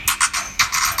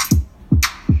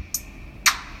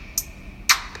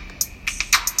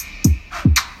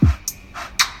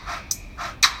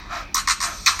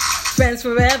Friends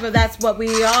forever, that's what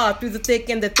we are. Through the thick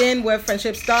and the thin, we're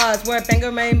friendship stars. We're banger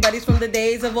main buddies from the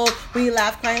days of old. We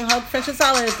laugh, cry, and hug, friendship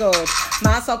solid as gold.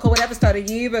 My soul whatever started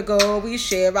a year ago. We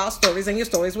share our stories and your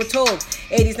stories were told.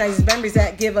 80s, 90s memories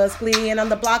that give us glee. And on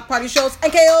the block party shows,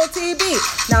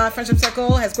 NKOTB. Now our friendship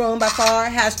circle has grown by far.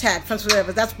 Hashtag friends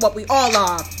forever, that's what we all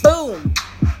are. Boom.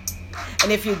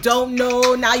 And if you don't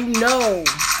know, now you know.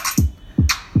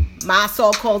 My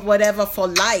so-called whatever for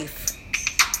life.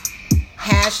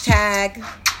 Hashtag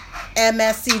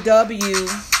MSCW.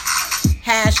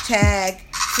 Hashtag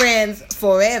friends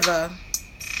forever.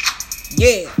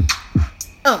 Yeah.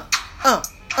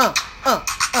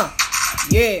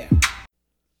 Yeah.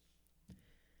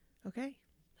 Okay.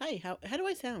 Hi, how do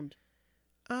I sound?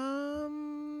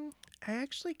 I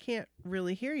actually can't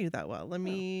really hear you that well. Let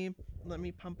me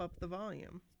pump up the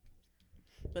volume.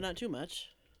 But not too much.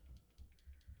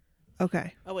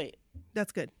 Okay. Oh wait.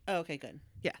 That's good. Oh, okay, good.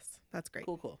 Yes, that's great.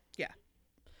 Cool. Yeah.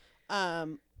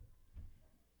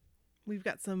 We've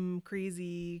got some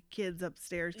crazy kids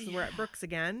upstairs because we're at Brooks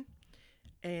again.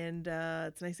 And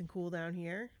it's nice and cool down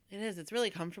here. It is. It's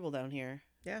really comfortable down here.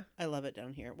 Yeah. I love it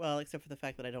down here. Well, except for the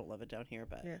fact that I don't love it down here,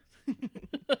 but Yeah.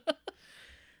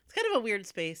 it's kind of a weird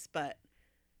space, but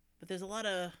there's a lot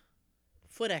of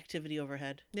foot activity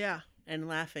overhead Yeah. and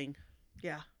laughing.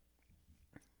 Yeah.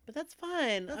 But that's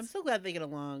fine. I'm so glad they get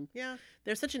along. Yeah.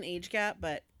 There's such an age gap,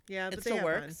 but Yeah. it But still they have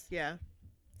works. fun. Yeah.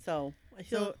 So I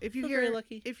feel So if you very hear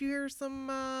lucky. if you hear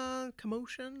some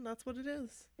commotion, that's what it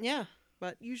is. Yeah.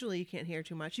 But usually you can't hear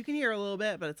too much. You can hear a little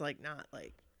bit, but it's like not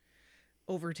like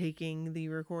overtaking the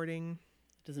recording.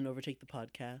 Doesn't overtake the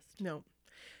podcast. No.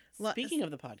 Speaking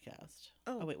of the podcast.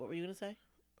 Oh. Wait, what were you going to say?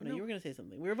 No, No. you were going to say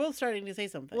something. We were both starting to say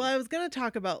something. Well, I was going to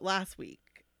talk about last week.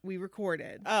 We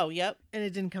recorded. Oh, yep. And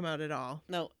it didn't come out at all.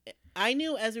 No, I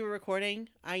knew as we were recording,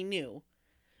 I knew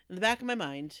in the back of my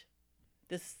mind,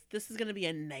 this is going to be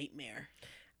a nightmare.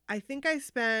 I think I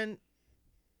spent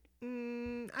I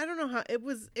don't know how it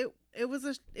was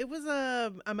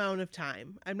a amount of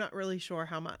time. I'm not really sure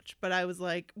how much, but I was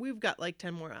like, we've got like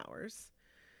 10 more hours.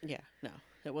 Yeah, no,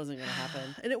 it wasn't going to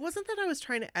happen. And it wasn't that I was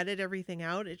trying to edit everything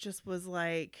out. It just was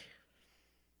like,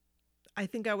 I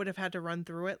think I would have had to run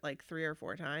through it like 3 or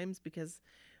 4 times because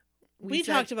we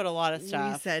talked about a lot of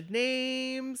stuff. We said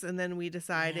names and then we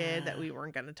decided that we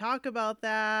weren't going to talk about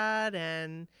that.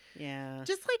 And yeah,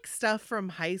 just like stuff from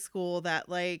high school that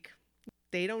like,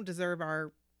 they don't deserve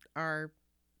our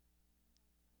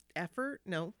effort.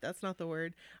 No, that's not the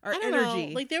word. Our energy.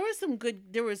 Know. Like there was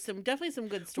definitely some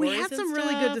good stories. We had some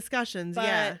really good discussions. But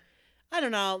yeah. I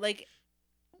don't know. Like,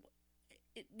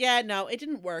 no, it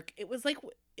didn't work. It was like,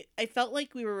 I felt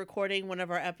like we were recording one of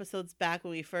our episodes back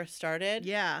when we first started.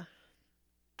 Yeah.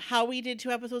 How we did 2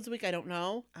 episodes a week, I don't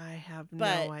know. I have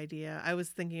no idea. I was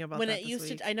thinking about when that it used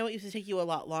to. I know it used to take you a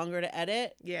lot longer to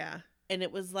edit. Yeah. And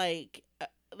it was like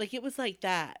it was like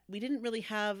that. We didn't really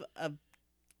have a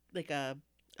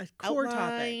core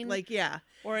outline, topic. Like, yeah.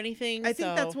 Or anything. I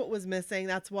think that's what was missing.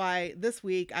 That's why this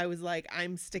week I was like,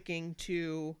 I'm sticking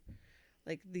to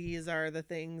like, these are the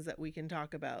things that we can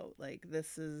talk about. Like,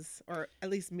 this is, or at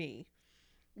least me.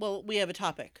 Well, we have a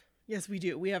topic. Yes, we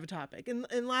do. We have a topic.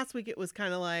 And last week it was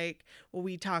kind of like, well,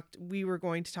 we were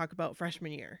going to talk about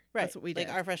freshman year. Right. That's what we did.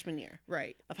 Like our freshman year.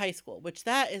 Right. Of high school, which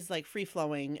that is like free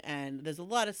flowing and there's a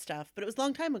lot of stuff, but it was a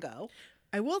long time ago.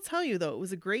 I will tell you though, it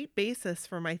was a great basis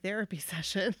for my therapy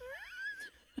session.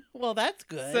 Well, that's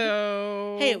good.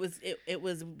 So hey, it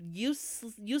was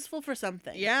useful for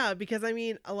something. Yeah, because I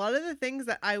mean, a lot of the things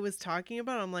that I was talking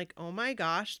about, I'm like, oh my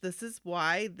gosh, this is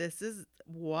why, this is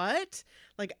what?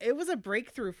 Like, it was a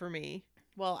breakthrough for me.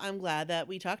 Well, I'm glad that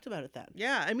we talked about it then.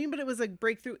 Yeah, I mean, but it was a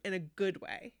breakthrough in a good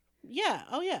way. Yeah.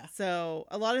 Oh yeah. So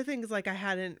a lot of things like I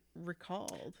hadn't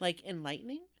recalled. Like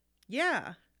enlightening?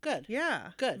 Yeah. Good.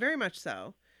 Yeah. Good. Very much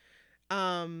so.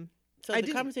 So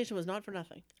the conversation was not for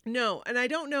nothing. No, and I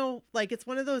don't know, like, it's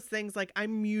one of those things, like,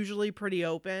 I'm usually pretty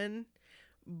open,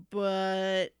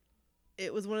 but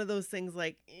it was one of those things,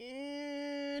 like,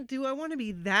 do I want to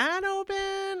be that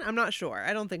open? I'm not sure.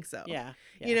 I don't think so. Yeah.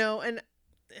 You know, and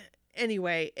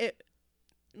anyway,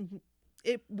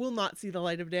 it will not see the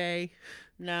light of day.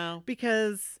 No.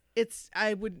 Because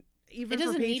even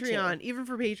for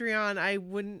Patreon, I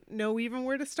wouldn't know even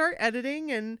where to start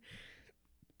editing and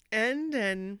end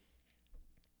and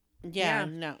yeah,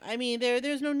 no. I mean,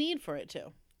 there's no need for it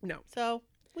to. No. So,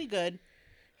 we good.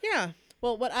 Yeah.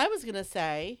 Well, what I was going to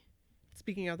say,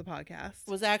 speaking of the podcast,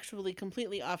 was actually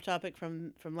completely off topic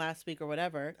from last week or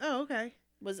whatever. Oh, okay.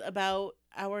 Was about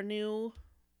our new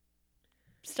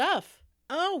stuff.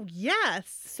 Oh,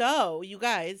 yes. So, you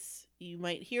guys, you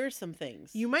might hear some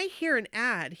things. You might hear an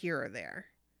ad here or there.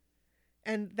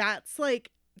 And that's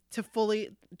like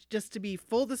just to be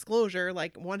full disclosure,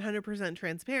 like 100%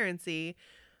 transparency,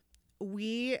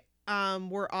 we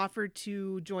were offered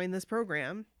to join this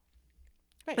program.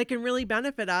 Right. That can really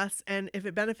benefit us. And if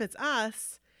it benefits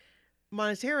us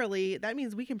monetarily, that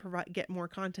means we can get more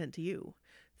content to you.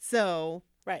 So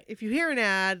Right. if you hear an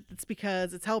ad, it's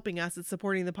because it's helping us. It's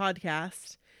supporting the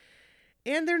podcast.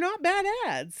 And they're not bad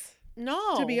ads.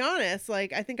 No. To be honest,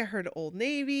 like I think I heard Old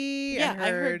Navy. Yeah, I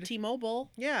heard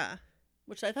T-Mobile, yeah,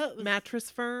 which I thought was Mattress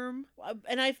Firm.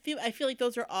 and I feel like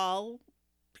those are all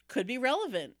could be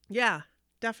relevant. Yeah,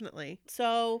 definitely.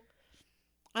 So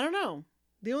I don't know.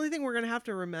 The only thing we're gonna have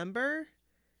to remember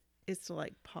is to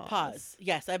like pause.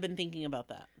 Yes, I've been thinking about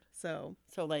that. So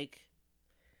So like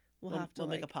we'll have to we'll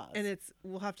make like, a pause. and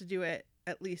we'll have to do it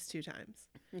at least 2 times.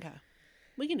 Okay.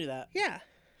 We can do that. Yeah.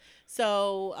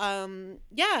 So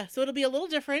yeah, so it'll be a little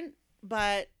different,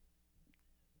 but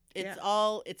it's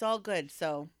all good.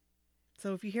 So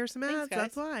if you hear some Thanks, ads, guys.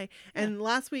 that's why. Yeah. And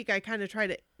last week I kind of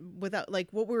tried it without like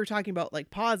what we were talking about,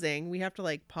 like pausing. We have to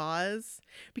like pause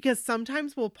because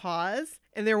sometimes we'll pause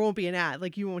and there won't be an ad.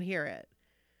 Like you won't hear it.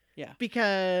 Yeah.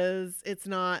 Because it's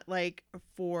not like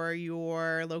for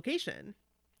your location.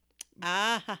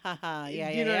 yeah,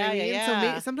 You know what I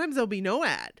mean? So sometimes there'll be no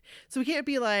ad. So we can't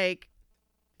be like,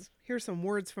 here's some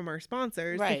words from our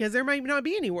sponsors, Right. because there might not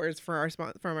be any words for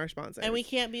from our sponsors. And we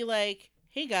can't be like,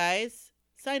 hey guys,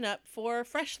 sign up for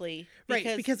Freshly.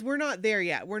 Right, because we're not there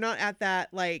yet. We're not at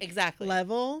that like Exactly.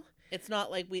 level. It's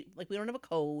not like we don't have a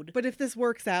code. But if this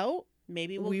works out,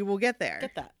 Maybe we will get there.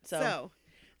 get that.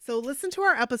 So listen to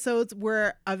our episodes.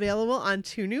 We're available on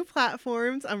 2 new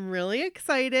platforms. I'm really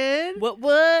excited. What?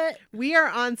 We are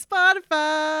on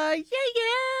Spotify.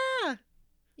 Yeah.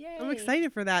 Yay. I'm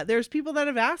excited for that. There's people that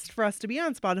have asked for us to be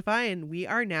on Spotify, and we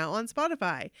are now on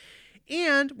Spotify.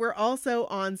 And we're also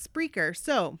on Spreaker.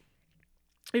 So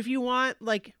if you want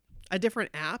like a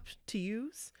different app to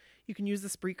use, you can use the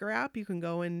Spreaker app. You can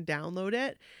go and download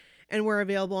it. And we're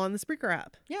available on the Spreaker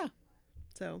app. Yeah.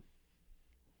 So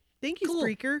thank you, Cool.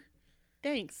 Spreaker.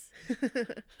 Thanks.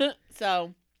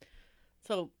 So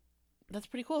that's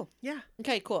pretty cool. Yeah.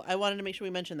 Okay, cool. I wanted to make sure we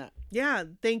mentioned that. Yeah,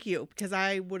 thank you, because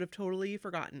I would have totally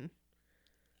forgotten.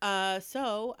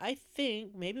 So I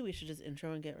think maybe we should just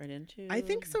intro and get right into I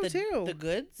think so, too. The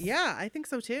goods? Yeah, I think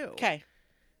so too. Okay.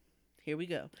 Here we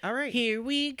go. All right. Here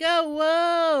we go.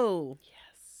 Whoa.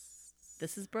 Yes.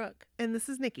 This is Brooke. And this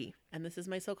is Nikki. And this is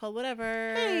my so-called whatever.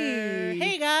 Hey.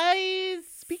 Hey, guys.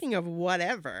 Speaking of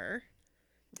whatever.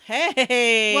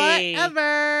 Hey.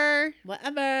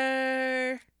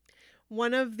 Whatever.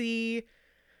 One of the,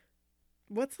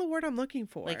 what's the word I'm looking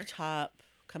for? Like top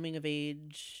coming of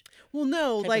age. Well,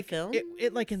 no, type of like films?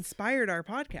 it like inspired our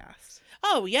podcast.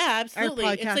 Oh, yeah, absolutely.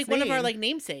 It's podcast like one of our name. like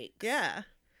namesakes. Yeah.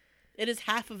 It is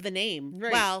half of the name.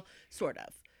 Right. Well, sort of.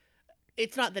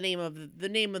 It's not the name of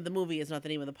the movie is not the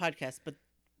name of the podcast, but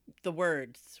the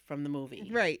words from the movie.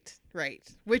 Right.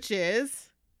 Which is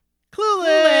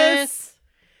Clueless.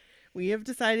 We have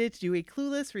decided to do a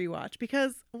Clueless rewatch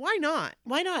because why not?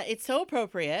 Why not? It's so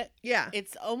appropriate. Yeah.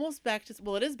 It's almost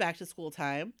it is back to school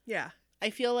time. Yeah. I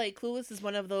feel like Clueless is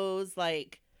one of those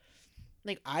like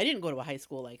I didn't go to a high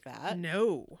school like that.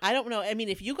 No. I don't know. I mean,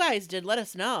 if you guys did, let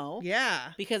us know.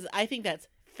 Yeah. Because I think that's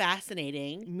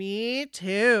fascinating. Me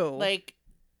too. Like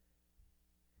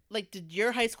did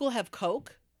your high school have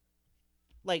Coke?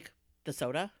 Like the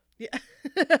soda? Yeah.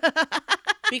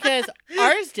 Because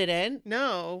ours didn't.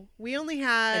 No, we only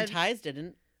had. And Ty's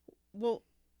didn't. Well,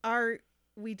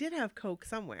 we did have Coke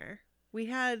somewhere. We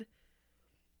had,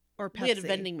 or Pepsi. We had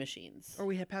vending machines. Or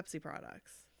we had Pepsi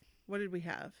products. What did we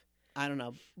have? I don't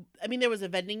know. I mean, there was a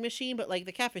vending machine, but like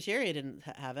the cafeteria didn't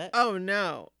have it. Oh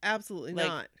no, absolutely Like,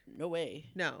 not. No way.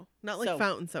 No, not like So-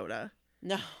 fountain soda.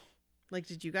 No. Like,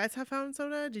 did you guys have fountain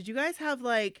soda? Did you guys have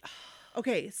like?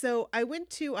 Okay, so I went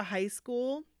to a high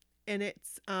school, and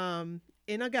it's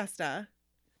in Augusta.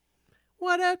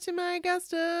 What up to my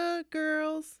Augusta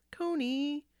girls,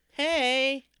 Coney?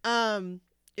 Hey.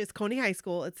 It's Coney High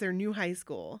School. It's their new high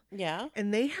school, Yeah.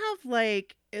 and they have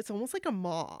like it's almost like a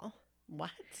mall.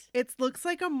 What? It looks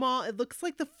like a mall. It looks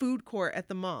like the food court at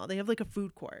the mall. They have like a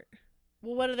food court,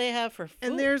 Well, what do they have for food?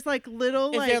 and there's like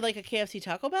little is like there like a KFC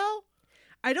Taco Bell?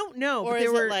 I don't know, Or but is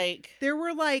there were it like there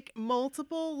were like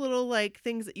multiple little like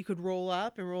things that you could roll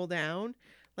up and roll down,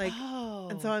 like. oh.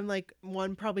 And so I'm like,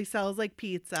 one probably sells like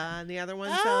pizza, and the other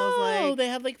one sells like they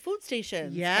have like food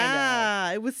stations.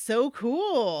 yeah. It was so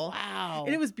cool. Kind of. Wow.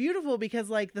 And it was beautiful because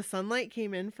like the sunlight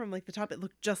came in from like the top. It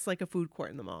looked just like a food court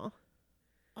in the mall.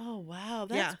 Oh wow,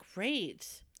 that's Yeah.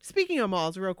 great. Speaking of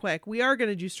malls, real quick, we are going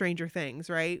to do Stranger Things,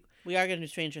 right? We are going to do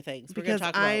Stranger Things. We're Because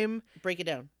going to talk about break it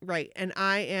down. Right, and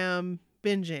I am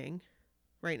binging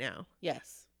right now,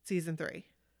 Yes. season 3.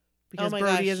 Because my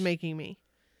Brody gosh. is making me.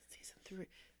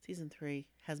 Season 3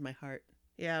 has my heart.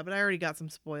 Yeah, but I already got some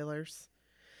spoilers.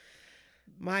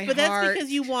 But that's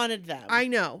because you wanted them. I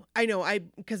know.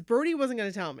 Because Brody wasn't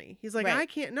going to tell me. He's like, Right. I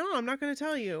can't. No, I'm not going to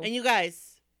tell you. And you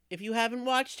guys, if you haven't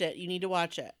watched it, you need to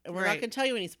watch it. And we're not Right. going to tell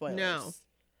you any spoilers. No.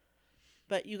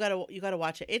 But you gotta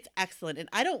watch it. It's excellent. And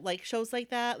I don't like shows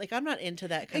like that. Like, I'm not into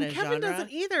that kind And of Kevin genre. doesn't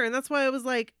either. And that's why I was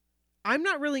like, I'm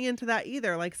not really into that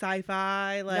either. Like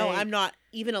sci-fi. Like, No, I'm not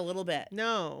even a little bit.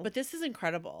 No. But this is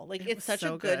incredible. Like, It it's was such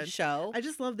so a good good. show. I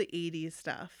just love the 80s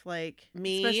stuff. Like,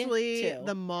 Me especially too.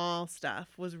 the mall stuff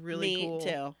was really Me cool.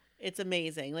 too. It's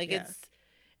amazing. Like, Yeah.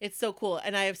 it's so cool.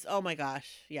 And I have, oh my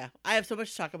gosh. Yeah. I have so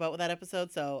much to talk about with that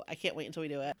episode. So I can't wait until we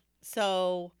do it.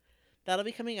 So that'll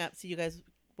be coming up. So you guys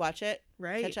watch it.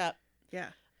 Right. Catch up. Yeah.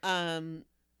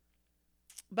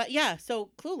 But yeah, so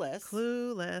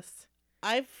Clueless.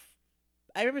 I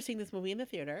remember seeing this movie in the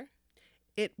theater.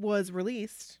 It was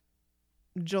released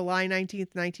July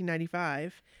 19th,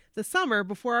 1995, the summer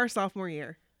before our sophomore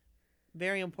year.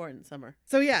 Very important summer.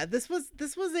 So yeah,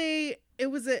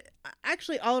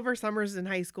 actually all of our summers in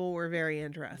high school were very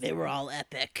interesting. They were all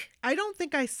epic. I don't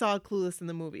think I saw Clueless in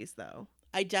the movies though.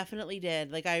 I definitely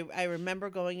did. Like, I remember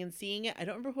going and seeing it. I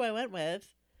don't remember who I went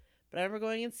with, but I remember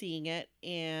going and seeing it,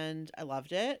 and I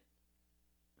loved it.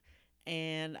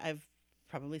 And I've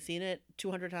probably seen it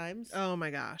 200 times. Oh my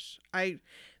gosh. I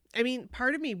mean,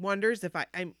 part of me wonders if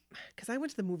I'm because I went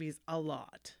to the movies a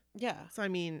lot. Yeah. So I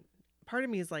mean, part of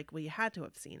me is like, well, you had to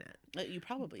have seen it. You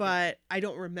probably did. But I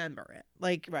don't remember it.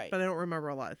 Like, Right. But I don't remember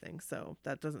a lot of things, so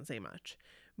that doesn't say much.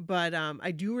 But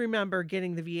I do remember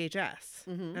getting the VHS,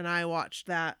 Mhm. and I watched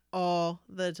that all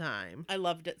the time. I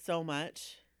loved it so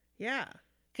much. Yeah.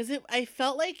 Because I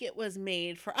felt like it was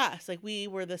made for us. Like, we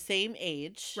were the same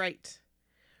age Right.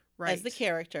 as the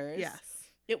characters.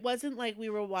 Yes. It wasn't like we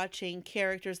were watching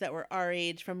characters that were our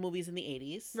age from movies in the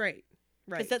 80s. Right.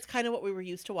 Right. Because that's kind of what we were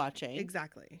used to watching.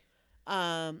 Exactly.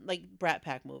 Like Brat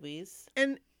Pack movies.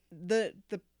 And the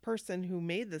person who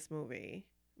made this movie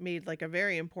made like a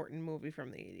very important movie from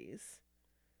the 80s.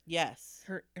 Yes.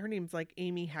 Her name's like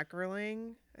Amy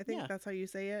Heckerling. I think Yeah. that's how you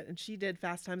say it. And she did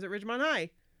Fast Times at Ridgemont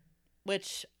High.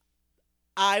 Which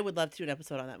I would love to do an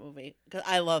episode on that movie. Because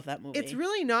I love that movie. It's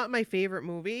really not my favorite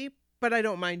movie, but I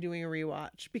don't mind doing a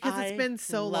rewatch because it's I been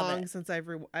so love long it. since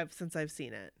since I've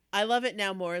seen it. I love it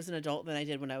now more as an adult than I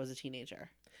did when I was a teenager.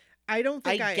 I don't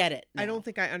think I get it I now. don't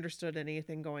think I understood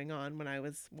anything going on when I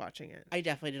was watching it. I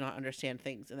definitely did not understand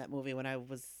things in that movie when I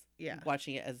was Yeah.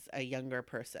 watching it as a younger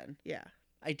person. Yeah.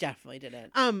 I definitely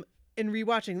didn't. In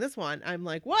rewatching this one, I'm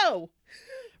like, whoa,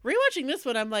 Rewatching this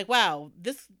one, I'm like, wow,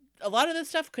 a lot of this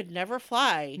stuff could never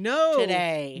fly no,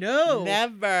 today. no,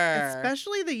 Never.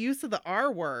 especially the use of the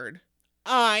R word.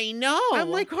 I know. I'm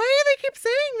like, why do they keep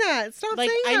saying that? Stop like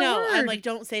saying I that know. word. I'm like,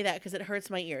 don't say that because it hurts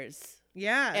my ears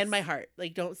yes, and my heart.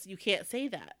 Like, you can't say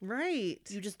that. right,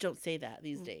 You just don't say that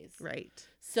these days. right.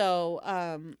 So,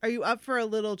 Are you up for a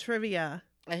little trivia?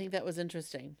 I think that was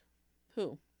interesting.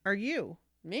 Who? Are you?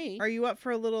 Me? Are you up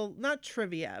for a little not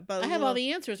trivia, but I have all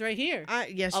the answers right here.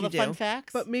 yes, all you the do. fun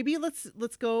facts. But maybe let's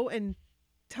go and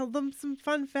tell them some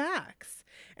fun facts.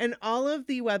 And all of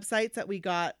the websites that we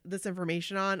got this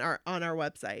information on are on our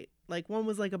website. Like one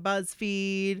was like a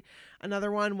BuzzFeed,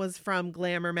 another one was from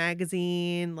Glamour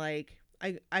magazine. Like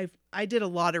I did a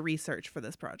lot of research for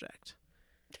this project.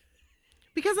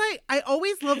 Because I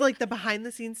always love like the behind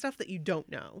the scenes stuff that you don't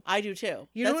know. I do too.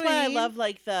 You know That's what why I mean? I love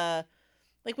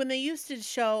like when they used to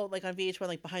show like on VH1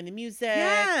 like behind the music.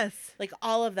 Yes. Like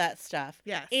all of that stuff.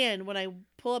 Yes. And when I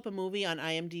pull up a movie on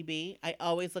IMDb, I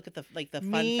always look at the fun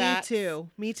Me facts. too.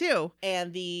 Me too.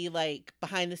 And the like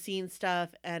behind the scenes stuff,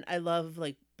 and I love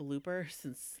like bloopers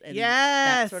and Yes.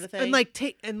 that sort of thing.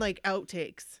 And like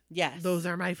outtakes. yes, Those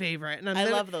are my favorite. And I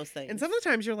love those things. And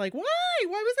sometimes you're like, why? Why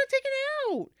was that taken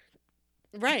out?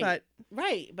 right, But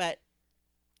but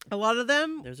a lot of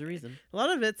them, there's a reason. a lot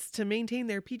of it's to maintain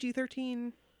their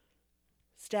PG-13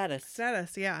 Status.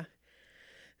 status. Yeah.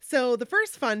 So the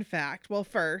first fun fact,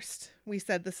 first, we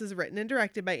said this is written and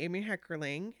directed by Amy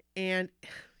Heckerling. And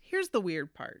here's the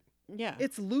weird part. Yeah.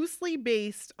 It's loosely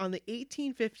based on the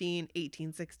 1815,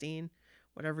 1816,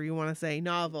 whatever you want to say,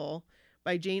 novel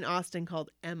by Jane Austen called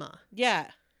Emma.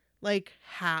 Yeah. Like,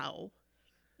 how?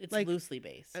 It's like, loosely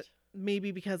based.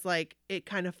 Maybe because, like, it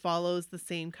kind of follows the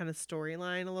same kind of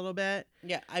storyline a little bit.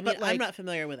 Yeah. I mean, but, like- I'm not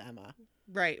familiar with Emma.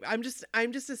 Right. I'm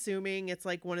just assuming it's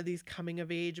like one of these coming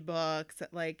of age books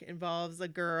that like involves a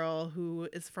girl who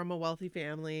is from a wealthy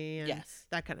family and Yes.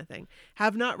 that kind of thing.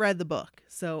 Have not read the book,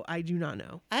 so I do not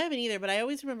know. I haven't either, but I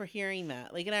always remember hearing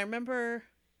that. Like, and I remember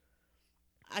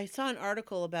I saw an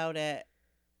article about it.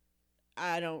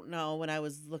 I don't know, when I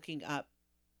was looking up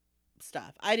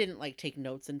stuff. I didn't like take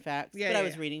notes and facts, Yeah, but yeah, I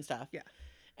was yeah. reading stuff. Yeah.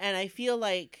 And I feel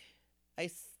like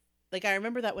I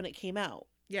remember that when it came out.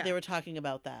 Yeah. They were talking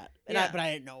about that. And Yeah. but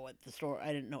I didn't know what the story,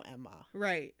 I didn't know Emma.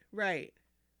 Right. Right.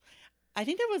 I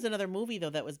think there was another movie though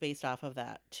that was based off of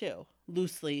that too,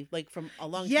 loosely, like from a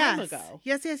long Yes. time ago.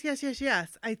 Yes.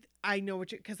 Yes. I know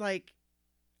what you, because like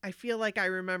I feel like I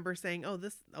remember saying,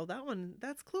 that one,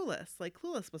 that's Clueless. Like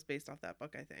Clueless was based off that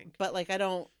book, I think. But like I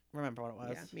don't remember what it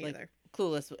was. Yeah, me like, either.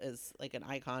 Clueless is like an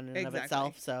icon in and of Exactly.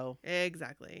 itself, so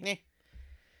Exactly. Eh.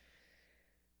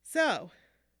 So,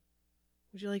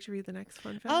 would you like to read the next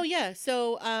fun fact? Oh yeah.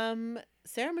 So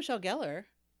Sarah Michelle Gellar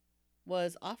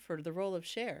was offered the role of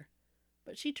Cher,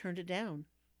 but she turned it down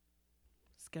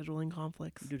Scheduling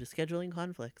conflicts. due to scheduling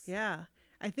conflicts. Yeah.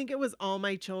 I think it was All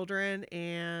My Children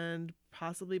and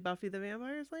possibly Buffy the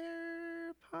Vampire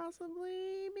Slayer.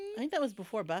 Possibly, maybe. I think that was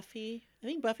before Buffy. I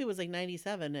think Buffy was like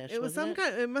 97-ish. It was some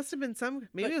kind. It must have been some.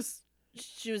 Maybe But- it was.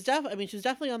 She was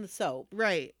definitely on the soap.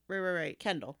 Right.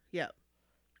 Kendall. Yep.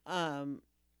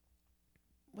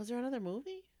 Was there another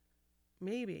movie?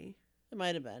 Maybe. It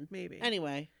might have been. Maybe.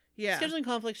 Anyway, Yeah. scheduling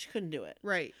conflicts, she couldn't do it.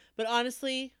 Right. But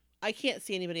honestly, I can't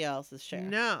see anybody else as Cher.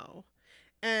 No.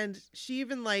 And she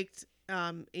even liked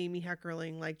Amy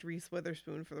Heckerling, liked Reese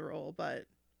Witherspoon for the role, but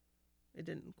it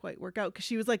didn't quite work out because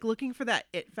she was like looking for that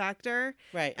it factor.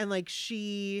 Right. And like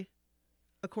she,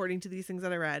 according to these things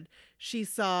that I read, she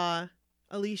saw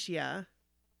Alicia.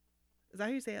 Is that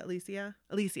how you say it?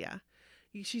 Alicia.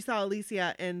 She saw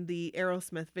Alicia in the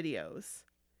Aerosmith videos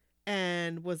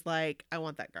and was like, I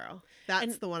want that girl. That's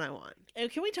And- the one I want. And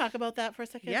can we talk about that for a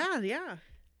second? Yeah.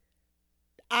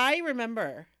 I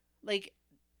remember like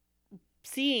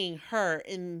seeing her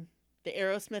in the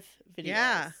Aerosmith videos.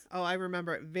 Yeah. Oh, I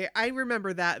remember it. I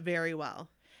remember that very well.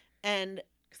 And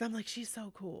Because I'm like, she's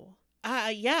so cool.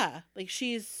 yeah, like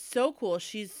she's so cool.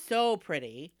 She's so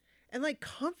pretty. And like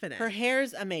confident. Her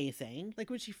hair's amazing. like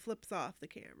when she flips off the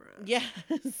camera. Yes,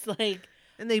 like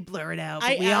And they blur it out.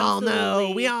 I But we all know.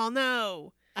 absolutely- We all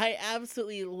know. I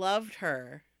absolutely loved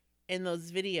her in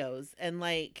those videos. And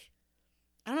like,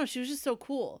 I don't know, she was just so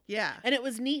cool. Yeah. And it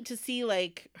was neat to see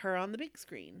like her on the big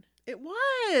screen. It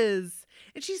was.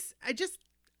 And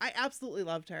I absolutely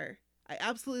loved her. I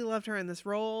absolutely loved her in this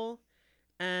role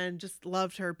and just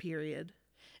loved her, period.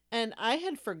 And I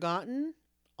had forgotten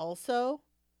also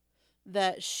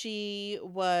that she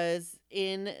was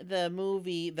in the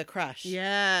movie The Crush.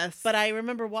 Yes. But I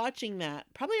remember watching that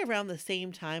probably around the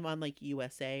same time on like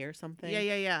USA or something.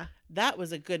 Yeah. That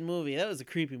was a good movie. That was a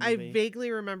creepy I movie.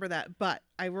 vaguely remember that. But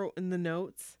I wrote in the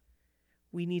notes,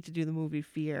 we need to do the movie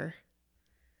Fear.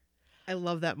 I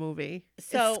love that movie.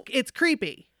 So- it's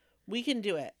creepy. We can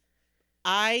do it.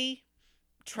 I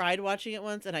tried watching it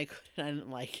once and I couldn't. I didn't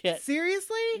like it.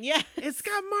 Seriously? Yeah. It's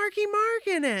got Marky Mark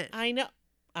in it.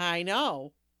 I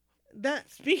know.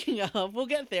 That Speaking of, we'll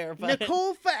get there, but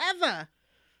Nicole Forever.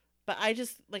 but I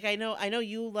just like I know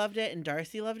you loved it and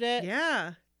Darcy loved it.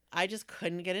 Yeah. I just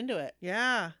couldn't get into it.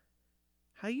 Yeah.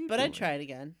 How you But doing? I'd try it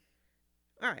again.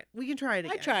 All right. We can try it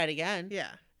again. I'd try it again.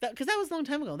 Yeah. Because that was a long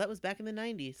time ago. That was back in the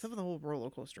 90s. Some of the whole roller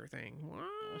coaster thing.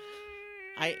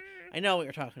 I know what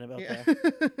you're talking about Yeah.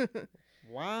 there.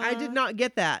 Wow. I did not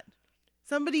get that.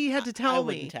 Somebody had to tell I me.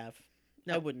 wouldn't have.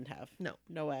 No. I wouldn't have. No.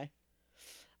 No way.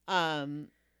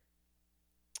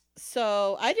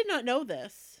 So I did not know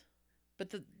this,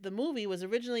 but the movie was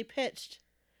originally pitched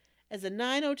as a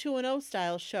 90210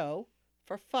 style show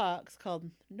for Fox called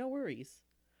No Worries,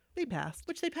 They passed.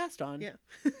 which they passed on. Yeah.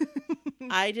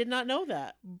 I did not know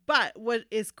that. But what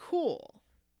is cool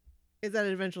is that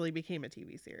it eventually became a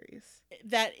TV series.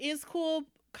 That is cool,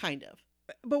 kind of.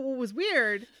 But what was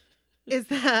weird is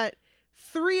that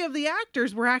 3 of the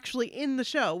actors were actually in the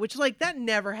show, which like that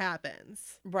never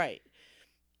happens. Right.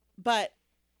 But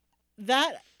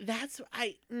that's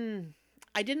I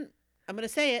didn't, I'm going to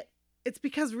say it. It's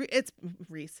because it's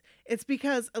Reese. It's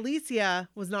because Alicia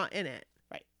was not in it.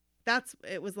 Right.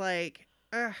 It was like,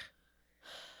 ugh.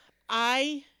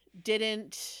 I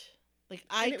didn't like.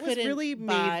 I And it was couldn't really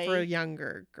buy. made for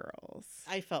younger girls.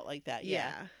 I felt like that.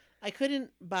 Yeah. I couldn't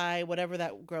buy whatever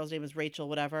that girl's name is, Rachel,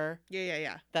 whatever.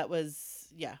 Yeah. That was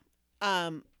yeah.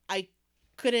 I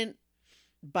couldn't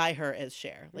buy her as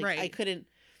Cher. Like I Right. couldn't.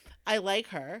 I like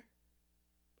her.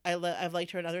 I've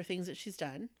liked her in other things that she's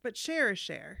done. But Cher is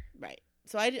Cher. Right.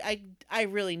 So I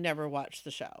really never watched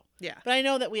the show. Yeah. But I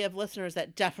know that we have listeners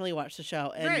that definitely watched the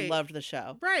show and Right. loved the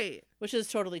show, Right. which is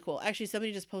totally cool. Actually,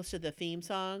 somebody just posted the theme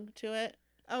song to it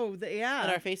Oh, in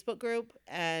our Facebook group,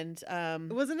 and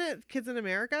Wasn't it Kids in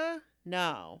America?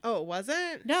 no, Oh, it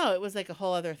wasn't? no, it was like a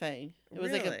whole other thing. It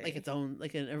was like Really? its own,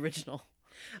 like an original.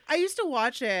 I used to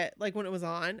watch it like when it was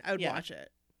on. I would Yeah. watch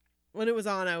it. When it was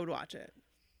on, I would watch it.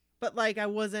 But like I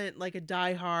wasn't like a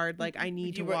diehard like I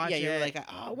need to watch it. You were like,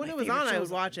 oh, But when my it was favorite on, I show's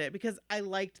would watch it because I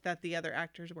liked that the other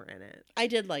actors were in it. I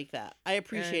did like that. I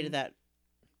appreciated And- that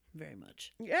very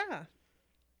much. Yeah.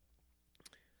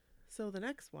 So the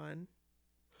next one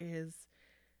is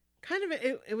kind of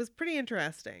it was pretty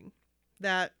interesting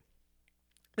that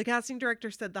the casting director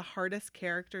said the hardest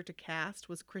character to cast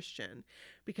was Christian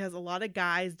because a lot of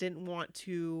guys didn't want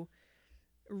to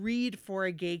read for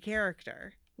a gay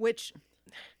character, which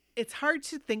it's hard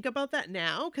to think about that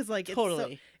now because like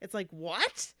Totally. it's like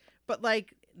what? But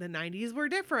like the 90s were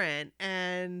different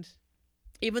and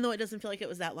Even though it doesn't feel like it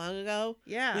was that long ago,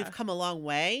 yeah. we've come a long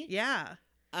way. Yeah.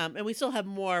 And we still have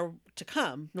more to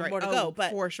come, Right. more to Oh, go,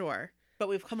 but for sure.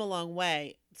 we've come a long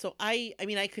way. So I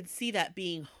mean, I could see that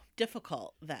being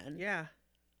difficult then. Yeah.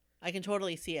 I can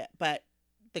totally see it. But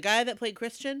the guy that played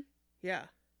Christian, Yeah.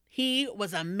 he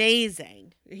was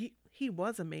amazing. He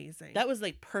was amazing. That was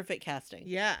like perfect casting.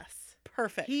 yes.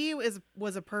 Perfect. He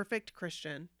was a perfect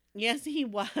Christian. Yes, he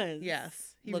was.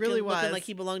 Yes. He Looking- really was. Looking like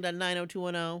he belonged on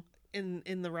 90210.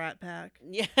 in the Rat Pack.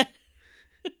 Yeah.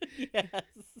 Yes.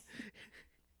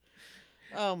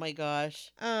 Oh my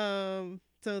gosh.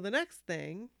 So the next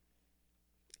thing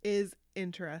is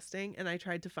interesting and I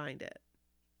tried to find it.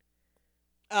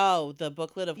 Oh, the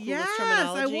booklet of clueless Yes,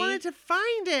 terminology. I wanted to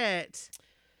find it.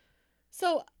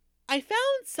 So I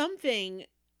found something,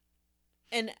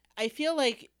 and I feel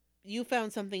like you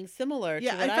found something similar to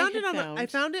Yeah, what I found had it on found. I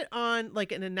found it on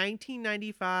like in a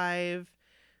 1995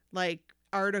 like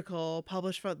article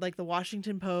published from like the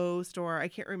Washington Post, or I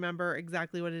can't remember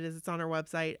exactly what it is. It's on our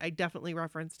website. I definitely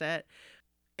referenced it.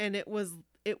 And it was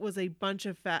a bunch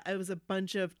of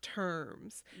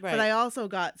terms. Right. But I also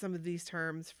got some of these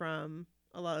terms from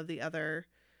a lot of the other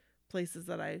places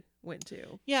that I went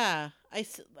to. Yeah, I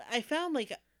found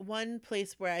like one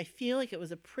place where I feel like it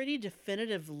was a pretty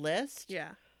definitive list.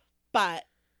 Yeah. But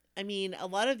I mean, a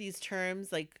lot of these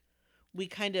terms like we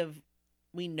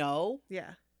know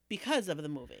Yeah. because of the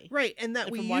movie. Right, and that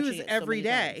And we from watching use it so every many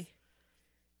day. times.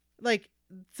 Like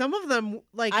some of them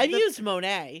like I've the- used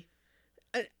Monet.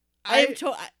 I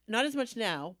Not as much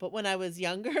now, but when I was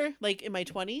younger, like in my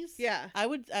 20s, yeah. I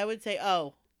would say,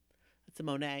 "Oh, it's a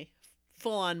Monet."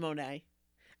 Full on Monet.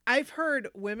 I've heard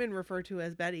women refer to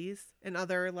as Bettys and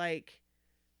other like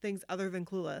things other than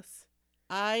Clueless.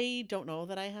 I don't know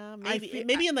that I have. I Maybe fe-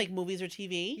 maybe in like movies or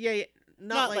TV. Yeah, yeah.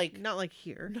 Not Not like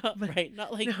here. Not but- right.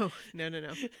 Not like No.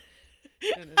 No.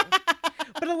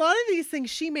 But a lot of these things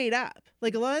she made up.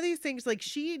 Like a lot of these things, like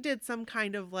she did some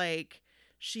kind of like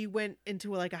she went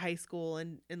into like a high school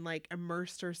and like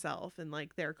immersed herself in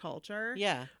like their culture.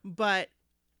 Yeah. But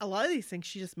a lot of these things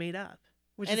she just made up,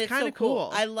 which And is it's kind so of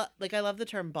cool. I love the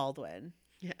term Baldwin.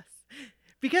 Yes.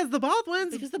 Because the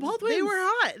Baldwins, Because the they Baldwins- were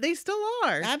hot. They still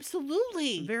are.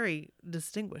 Absolutely. Very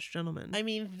distinguished gentlemen. I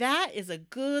mean, that is a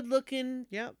good looking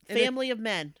Yep. And family of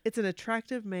men. it's an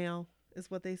attractive male, is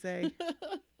what they say.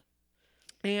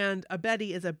 And a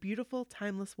Betty is a beautiful,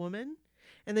 timeless woman.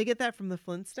 And they get that from the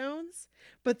Flintstones.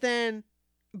 But then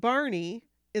Barney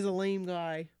is a lame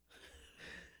guy.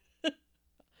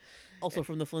 Also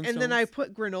from the Flintstones. And then I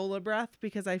put granola breath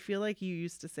because I feel like you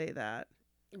used to say that.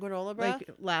 granola breath. Like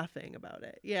laughing about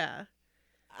it. Yeah.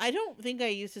 I don't think I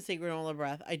used to say granola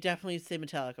breath. I definitely used to say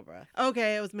Metallica breath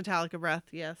Okay, it was Metallica breath.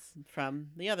 Yes. from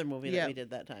the other movie Yeah. that we did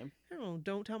that time. Oh,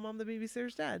 don't tell mom the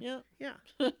babysitter's dead. Yeah. Yeah.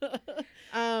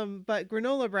 But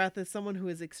granola breath is someone who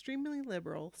is extremely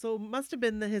liberal. So it must have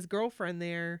been his girlfriend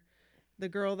there, the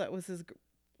girl that was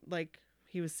like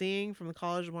he was seeing from the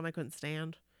college, the one I couldn't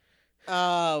stand.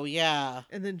 Oh yeah.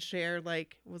 And then Cher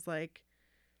was like,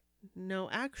 no,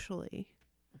 actually,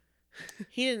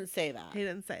 He didn't say that. he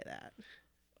didn't say that.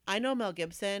 I know Mel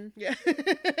Gibson, Yeah.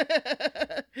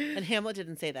 and Hamlet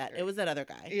didn't say that. It was that other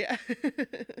guy. Yeah.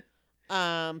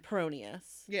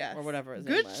 Peronius. Yes. Or whatever his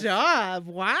Good name was. job.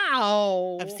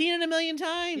 Wow. I've seen it a million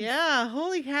times. Yeah.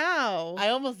 Holy cow. I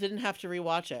almost didn't have to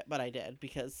rewatch it, but I did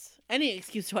because any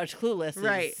excuse to watch Clueless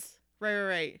Right.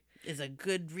 Right. is a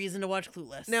good reason to watch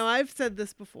Clueless. Now, I've said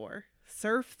this before.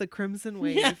 Surf the crimson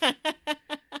wave.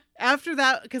 After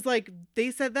that, because like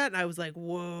they said that, and I was like,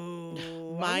 "Whoa,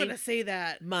 I'm Mind- gonna say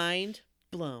that." Mind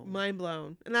blown. Mind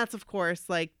blown, and that's of course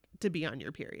like to be on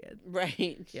your period.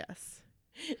 Right. Yes,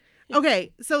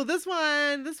 Okay, so this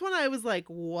one I was like,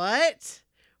 what?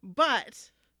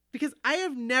 But because I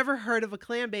have never heard of a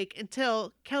clam bake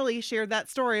until Kelly shared that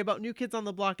story about New Kids on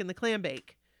the Block and the clam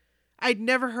bake. I'd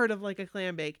never heard of like a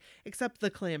clam bake except the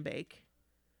clam bake.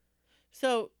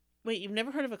 So, wait, you've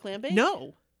never heard of a clam bake?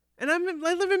 No. And I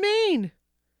live in Maine.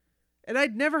 And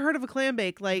I'd never heard of a clam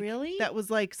bake. Like, really? that was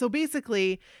like, so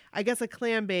basically, I guess a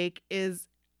clam bake is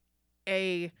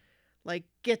a like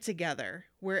get together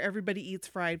where everybody eats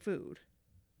fried food.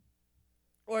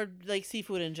 Or like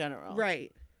seafood in general.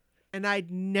 Right. And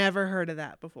I'd never heard of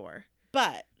that before.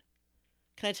 But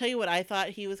can I tell you what I thought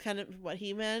what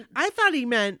he meant? I thought he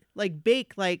meant like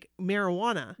bake like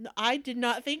marijuana. No, I did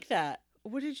not think that.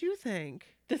 What did you think?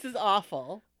 This is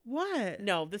awful. What?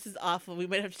 No, this is awful. We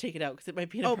might have to take it out because it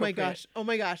might be Oh inappropriate. my gosh. Oh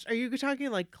my gosh. Are you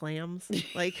talking like clams?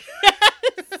 Like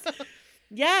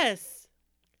Yes.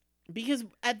 Because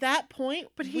at that point,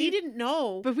 But we didn't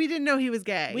know. But we didn't know he was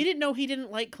gay. We didn't know he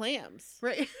didn't like clams.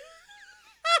 Right.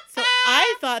 So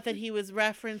I thought that he was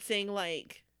referencing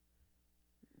like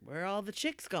where are all the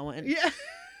chicks going? Yeah.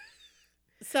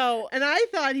 So And I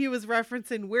thought he was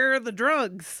referencing where are the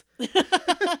drugs?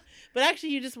 but actually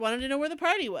you just wanted to know where the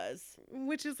party was.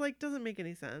 Which is like doesn't make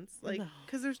any sense. Like No.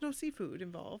 because there's no seafood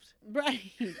involved.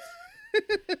 Right.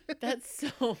 That's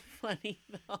so funny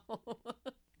though.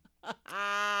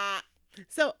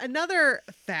 So another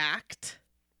fact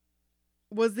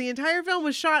was the entire film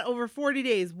was shot over 40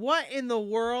 days. What in the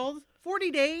world?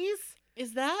 40 days?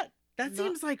 Is that That not-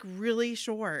 seems like really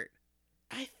short.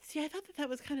 I thought that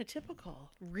was kind of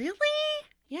typical. Really?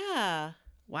 Yeah.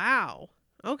 Wow.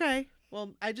 Okay.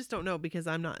 Well, I just don't know because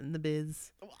I'm not in the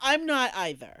biz. I'm not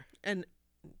either. And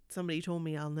somebody told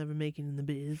me I'll never make it in the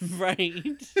biz. Right.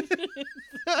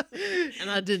 And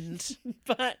I didn't.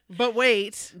 but But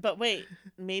wait. wait,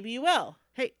 maybe you will.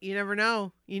 Hey, you never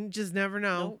know. You just never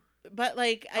know. No. But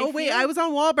like I was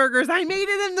on Wahlburgers. I made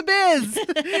it in the biz.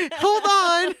 Hold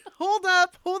on. Hold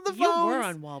up. Hold the phone. You were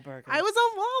on Wahlburgers. I was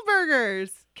on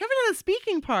Wahlburgers. Kevin had a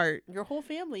speaking part. Your whole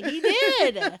family. He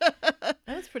did. That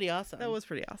was pretty awesome. That was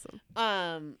pretty awesome.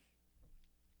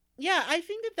 Yeah, I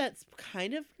think that that's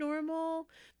kind of normal.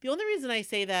 The only reason I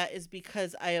say that is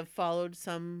because I have followed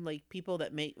some like people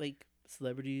that make like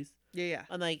celebrities Yeah.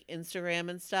 on like Instagram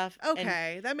and stuff.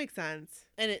 Okay, that makes sense.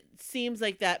 And it seems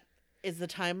like that is the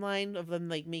timeline of them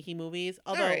like making movies.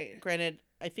 Although, Alright. granted,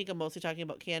 I think I'm mostly talking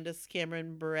about Candace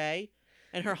Cameron Bure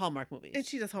and her Hallmark movies, And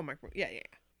she does Hallmark. Yeah.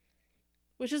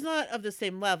 which is not of the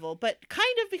same level, but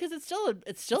kind of because it's still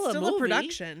a Still movie. a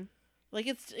production. Like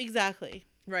it's exactly.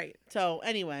 Right. So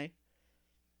anyway,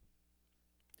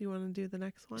 Do you want to do the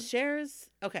next one? Cher's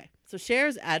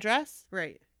Cher's address,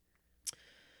 Right.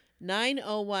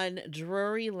 901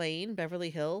 Drury Lane, Beverly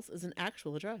Hills, is an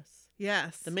actual address.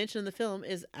 Yes. The mansion in the film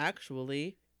is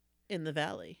actually in the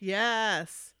valley.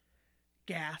 Yes.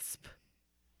 Gasp.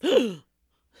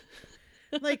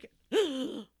 Like,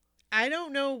 I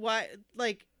don't know why.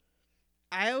 Like,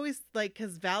 I always like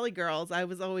because Valley Girls. I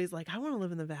was always like, I want to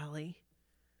live in the valley.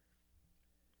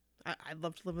 I'd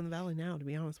love to live in the valley now, to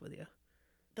be honest with you.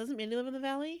 Doesn't Mandy live in the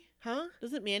valley? Huh?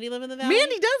 Doesn't Mandy live in the valley?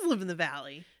 Mandy does live in the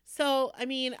valley. So, I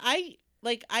mean, I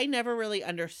never really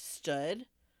understood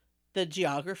the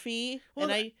geography, Well,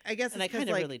 and I guess and I it's 'cause, kind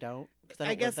of like, really don't. 'Cause I I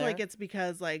don't guess live like there. it's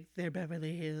because like they're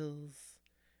Beverly Hills,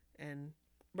 and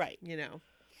right. you know,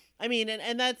 I mean,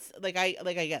 and that's like I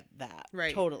get that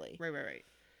Right. totally, right.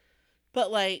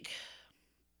 but like,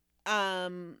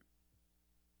 but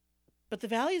the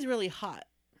valley is really hot.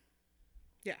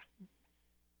 Yeah.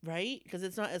 Right, because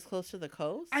it's not as close to the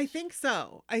coast. I think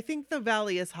so. I think the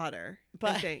valley is hotter. I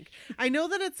But- think I know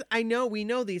that it's. I know we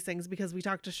know these things because we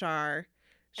talked to Charlene,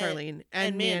 and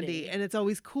and Mandy, Mandy. and it's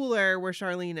always cooler where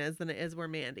Charlene is than it is where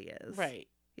Mandy is. right.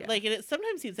 Yeah. Like, and it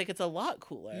sometimes seems like it's a lot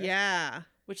cooler. Yeah.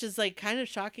 Which is like kind of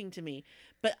shocking to me.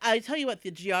 But I tell you what, the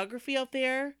geography out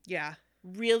there Yeah.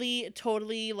 really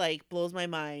totally like blows my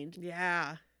mind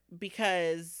Yeah.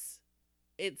 because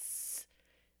it's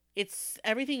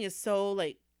everything is so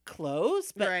like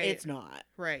close, but Right. it's not.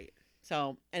 Right.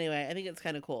 So anyway, I think it's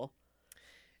kind of cool.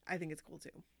 I think it's cool too.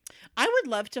 I would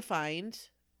love to find.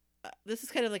 This is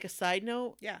kind of like a side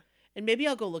note, Yeah. and maybe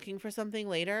I'll go looking for something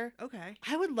later. Okay.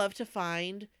 I would love to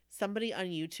find somebody on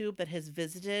YouTube that has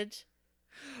visited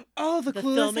Oh, the the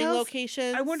Clueless filming house?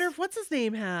 locations. I wonder if what's his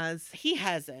name has. he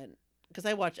hasn't, because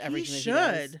I watch everything. He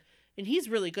that he does. should. And he's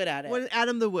really good at it. What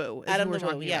Adam the Woo? Is Adam who we're the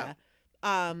Woo, talking yeah.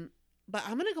 about. But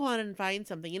I'm gonna go on and find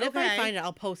something, and if I Okay. find it,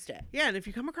 I'll post it. Yeah, and if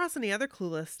you come across any other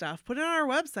Clueless stuff, put it on our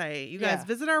website. You guys Yeah.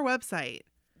 visit our website.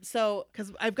 So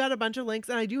Because I've got a bunch of links,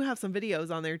 and I do have some videos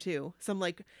on there too. Some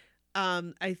like,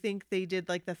 I think they did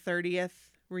like the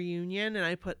 30th reunion, and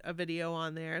I put a video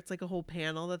on there. It's like a whole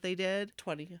panel that they did.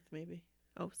 20th, maybe.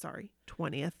 Oh, sorry.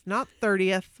 20th, not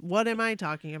 30th. What am I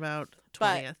talking about?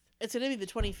 20th. It's going to be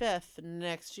the 25th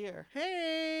next year.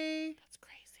 Hey. That's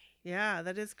crazy. Yeah,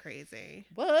 that is crazy.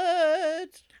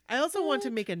 What? I also want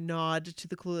to make a nod to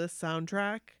the Clueless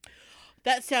soundtrack.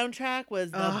 That soundtrack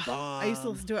was the bomb. I used to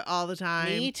listen to it all the time.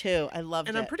 Me too. I loved it.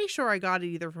 And I'm pretty sure I got it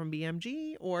either from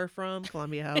BMG or from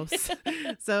Columbia House.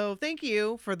 So thank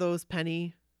you for those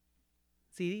penny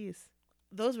CDs.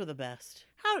 Those were the best.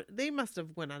 How they must have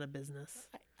went out of business.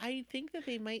 I think that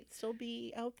they might still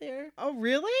be out there Oh,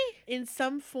 really? in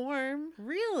some form.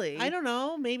 Really? I don't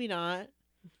know. Maybe not.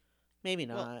 Maybe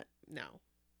not. Well, no.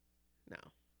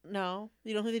 No.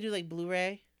 You don't think they do like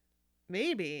Blu-ray?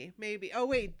 Maybe. Oh,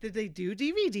 wait. Did they do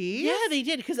DVDs? Yeah, they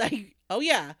did. Because Oh,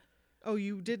 yeah. Oh,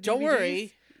 you did Don't DVDs?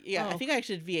 worry. Yeah, I Oh. think I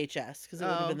actually did VHS because it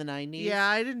would have been the 90s. Yeah,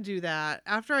 I didn't do that.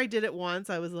 After I did it once,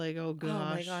 I was like, oh, gosh.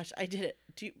 Oh, my gosh. I did it.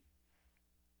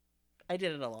 I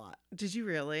did it a lot. Did you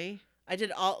really? I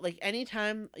did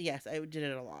anytime. Yes, I did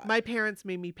it a lot. My parents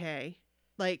made me pay.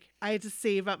 Like, I had to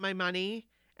save up my money,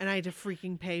 and I had to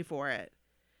freaking pay for it.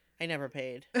 I never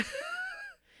paid.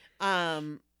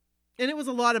 And it was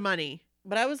a lot of money.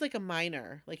 But I was like a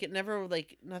minor. Like it never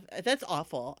that's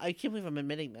awful. I can't believe I'm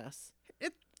admitting this.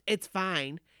 It's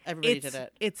fine. Everybody did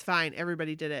it. It's fine.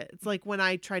 Everybody did it. It's like when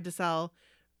I tried to sell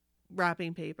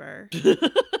wrapping paper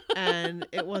and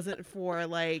it wasn't for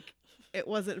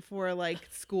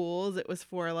schools. It was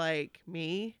for like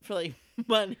me. For like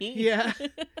money. Yeah.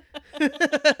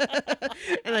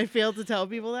 And I failed to tell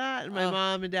people that. And my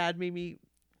mom and dad made me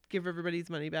give everybody's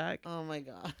money back. Oh my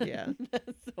God. Yeah.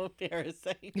 That's so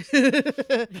embarrassing.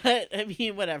 But I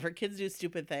mean, whatever. Kids do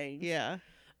stupid things. Yeah.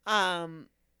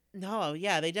 No,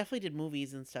 yeah, they definitely did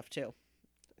movies and stuff too.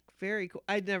 Very cool.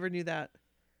 I never knew that.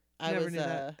 I Never knew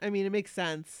that. I mean, it makes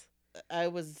sense. I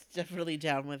was definitely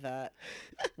down with that.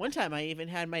 One time I even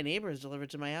had my neighbors delivered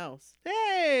to my house.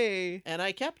 Hey. And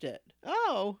I kept it.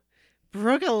 Oh.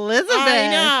 Brooke Elizabeth.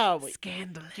 I know.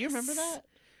 Scandalous. Do you remember that?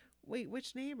 Wait,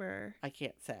 which neighbor? I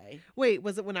can't say. Wait,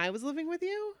 was it when I was living with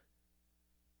you?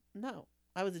 No.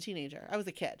 I was a teenager. I was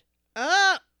a kid.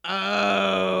 Oh.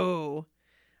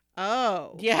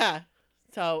 Yeah.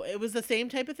 So it was the same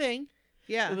type of thing.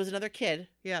 Yeah. It was another kid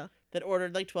Yeah. that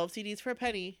ordered like 12 CDs for a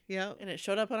penny. Yeah. And it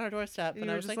showed up on our doorstep. And you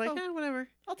I were was just like, whatever.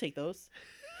 I'll take those.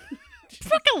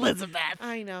 Brooke Elizabeth.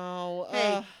 I know.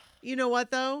 Hey, you know what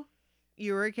though?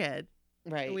 You were a kid.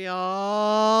 Right. We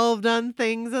all have done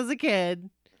things as a kid.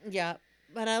 Yeah.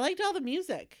 But I liked all the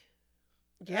music.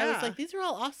 Yeah. I was like, these are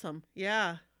all awesome.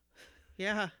 Yeah.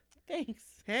 Yeah. Thanks.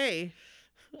 Hey.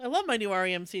 I love my new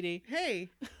REM CD. Hey.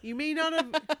 You may not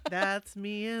have. That's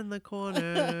me in the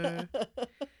corner.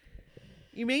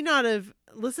 You may not have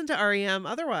listened to REM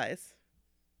otherwise.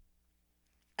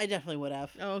 I definitely would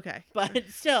have. Oh, okay. But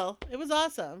still, it was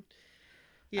awesome.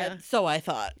 Yeah. So I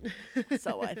thought.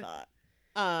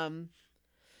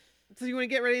 So you want to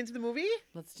get right into the movie?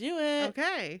 let's do it.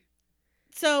 Okay.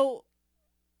 So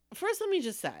first, let me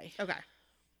just say Okay.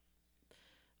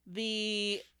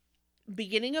 the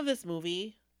beginning of this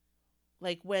movie,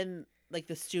 like when like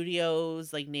the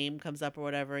studio's like name comes up or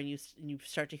whatever, and you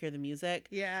start to hear the music.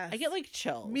 Yeah. I get like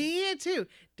chills. Me too.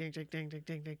 Ding ding ding ding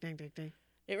ding ding ding ding ding.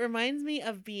 It reminds me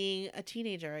of being a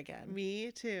teenager again.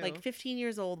 Me too. Like 15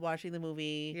 years old watching the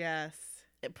movie. Yes.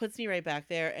 It puts me right back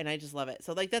there, and I just love it.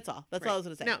 So like that's all. That's all I was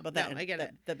gonna say about that. I get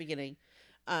it. The beginning.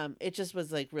 It just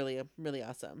was like really, really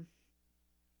awesome.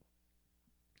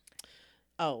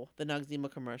 Oh, the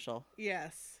Noxzema commercial.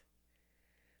 Yes.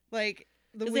 Like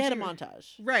Because they had a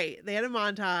montage. Right. They had a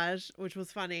montage, which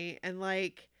was funny, and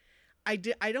like I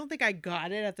don't think I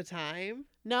got it at the time.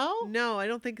 No? No, I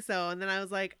don't think so. And then I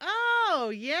was like,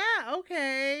 oh yeah,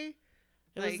 okay.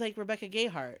 It was like Rebecca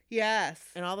Gayheart Yes.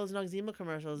 and all those Noxzema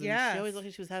commercials. And Yes. she always looked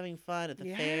like she was having fun at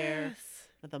the fair,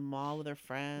 at the mall with her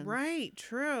friends. Right,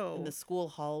 true. In the school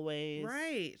hallways.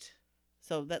 Right.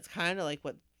 So that's kind of like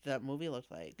what that movie looked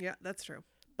like. Yeah, that's true.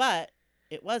 But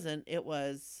it wasn't. It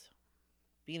was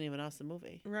beginning of an awesome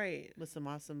movie. Right. With some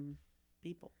awesome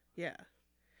people. Yeah.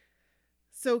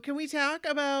 So can we talk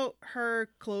about her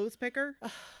clothes picker?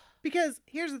 Because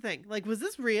here's the thing. Like, was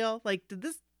this real? Like, did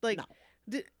this, like... No.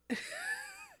 Did...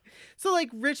 So, like,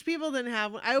 rich people didn't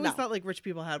have one? I always No. thought, like, rich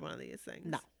people had one of these things.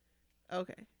 No.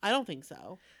 Okay. I don't think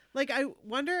so. Like, I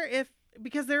wonder if...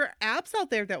 Because there are apps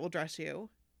out there that will dress you.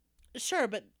 Sure,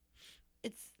 but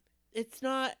it's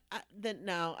not...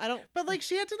 no, I don't... But, like,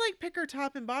 she had to, like, pick her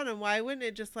top and bottom. Why wouldn't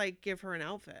it just, like, give her an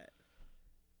outfit?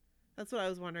 That's what I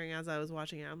was wondering as I was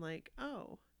watching it. I'm like,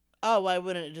 oh. Oh, why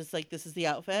wouldn't it just, like, this is the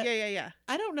outfit? Yeah.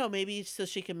 I don't know. Maybe so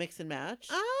she can mix and match.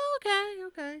 Oh,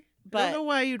 okay. I don't But know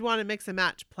why you'd want to mix and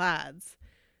match plaids,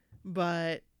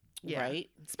 but yeah. right.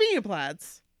 Speaking of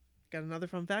plaids, got another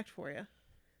fun fact for you.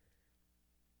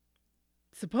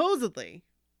 Supposedly,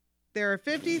 there are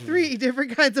 53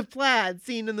 different kinds of plaids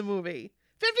seen in the movie.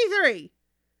 53!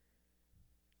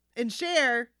 And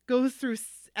Cher goes through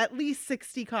at least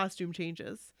 60 costume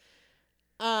changes.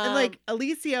 And like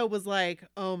Alicia was like,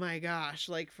 "Oh my gosh,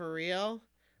 like for real?"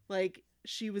 Like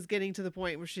she was getting to the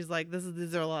point where she's like,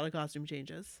 these are a lot of costume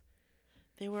changes.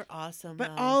 they were awesome.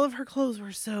 But though. all of her clothes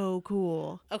were so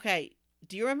cool. Okay,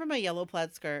 do you remember my yellow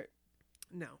plaid skirt?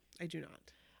 No, I do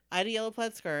not. I had a yellow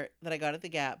plaid skirt that I got at the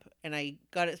Gap, and I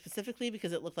got it specifically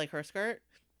because it looked like her skirt.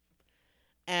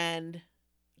 And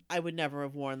I would never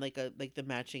have worn like the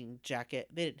matching jacket.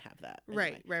 They didn't have that.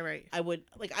 Anyway. Right. I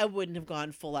wouldn't have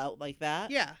gone full out like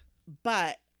that. Yeah.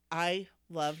 But I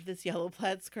loved this yellow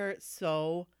plaid skirt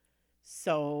so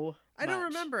I don't much.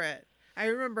 remember it. I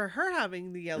remember her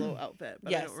having the yellow outfit,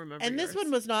 but I don't remember. And this yours.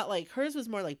 one was not like hers was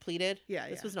more like pleated. Yeah,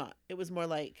 This yeah. was not. It was more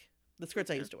like the skirts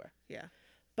I used to wear. Yeah.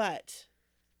 But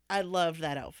I loved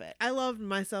that outfit. I loved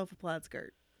myself a plaid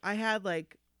skirt. I had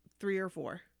like 3 or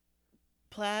 4.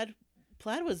 Plaid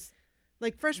was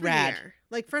Like freshman Rad. year.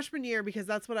 Like freshman year because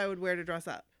that's what I would wear to dress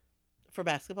up. for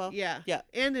basketball. Yeah. Yeah.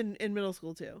 And in middle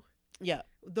school too. Yeah.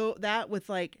 Though that with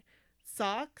like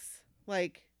socks,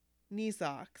 like knee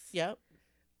socks. Yep.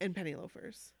 And penny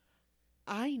loafers.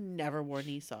 I never wore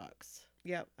knee socks.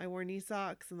 Yep. I wore knee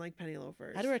socks and like penny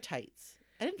loafers. I had to wear tights.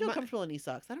 I didn't feel My- comfortable in knee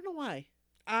socks. I don't know why.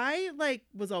 I like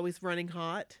was always running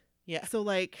hot. Yeah. So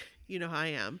like, you know how I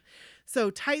am. So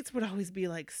tights would always be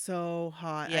like so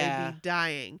hot. Yeah. I'd be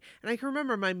dying. And I can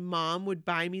remember my mom would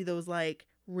buy me those like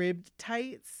ribbed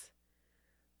tights.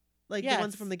 Like the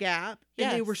ones Yes. from the Gap.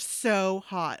 And they Yes. were so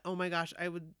hot. Oh my gosh.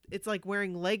 It's like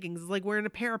wearing leggings. It's like wearing a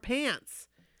pair of pants.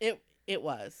 It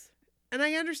was. And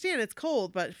I understand it's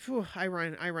cold, but phew, I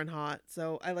run hot.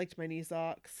 So I liked my knee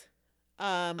socks.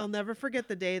 I'll never forget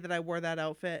the day that I wore that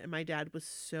outfit and my dad was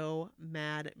so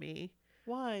mad at me.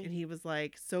 Why? And he's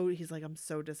like, I'm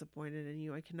so disappointed in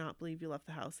you. I cannot believe you left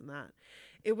the house in that.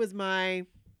 It was my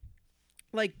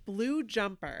like blue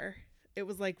jumper. It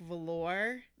was like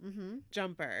velour Mm-hmm.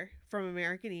 jumper from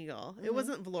American Eagle. It Mhm.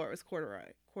 wasn't velour, it was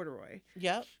corduroy.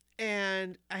 Yep.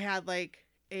 And I had like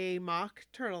a mock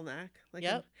turtleneck. Like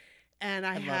Yep. and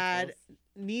I love had those.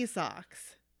 knee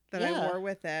socks that Yeah. I wore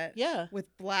with it. Yeah.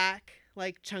 With black,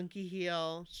 like chunky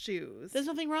heel shoes. There's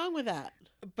nothing wrong with that.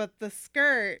 But the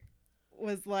skirt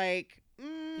was like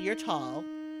You're tall.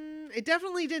 It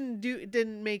definitely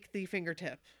didn't make the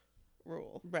fingertip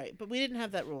rule. Right. But we didn't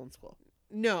have that rule in school.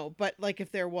 No, but like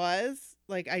if there was,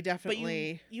 like I But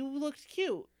definitely you looked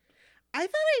cute. I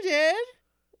thought I did.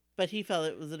 But he felt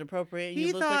it was inappropriate. He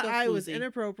you looked thought like a I was floozy.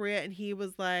 inappropriate and he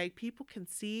was like, people can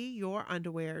see your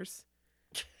underwears.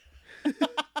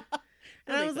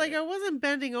 And I was like, I wasn't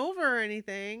bending over or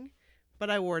anything, but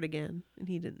I wore it again and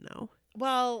he didn't know.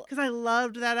 well, Because I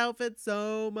loved that outfit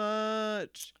so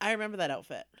much. I remember that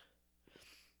outfit.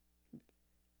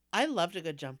 I loved a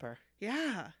good jumper.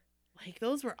 Yeah. Like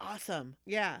those were awesome.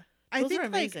 Yeah. I Those think are like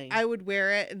amazing. I would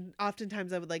wear it and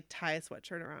oftentimes I would like tie a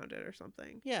sweatshirt around it or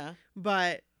something. Yeah.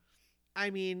 But I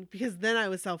mean, because then I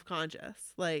was self-conscious.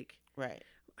 Like, Right.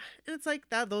 and it's like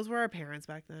that those were our parents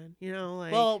back then, you know,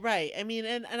 like Well, right. I mean,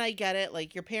 and I get it.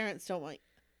 Like your parents don't want.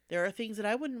 There are things that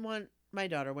I wouldn't want my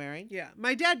daughter wearing. yeah.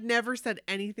 My dad never said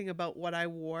anything about what I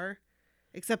wore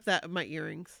except that my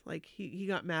earrings. Like he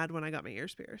got mad when I got my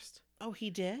ears pierced. Oh, he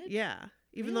did. Yeah.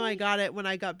 Even though I Really? got it when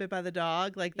I got bit by the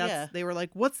dog, like that's Yeah. they were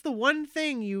like, "What's the one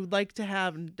thing you'd like to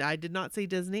have?" And I did not say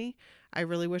Disney. I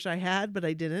really wish I had, but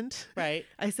I didn't. Right.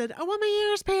 I said, "I want my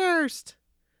ears pierced."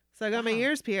 So I got my Wow.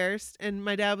 ears pierced, and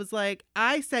my dad was like,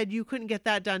 "I said you couldn't get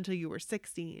that done till you were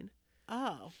 16."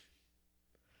 Oh.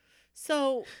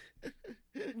 So,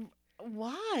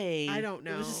 why? I don't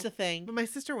It was just know. a thing. But my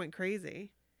sister went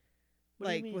crazy, What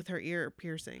do you like mean? with her ear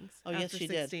piercings. Oh, yes, after she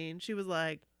did. 16. She was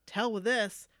like, "Tell with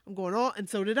this, I'm going all," and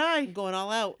so did I, I'm going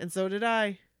all out. and so did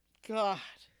I. God.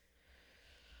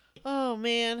 Oh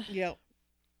man. Yep.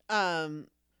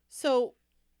 So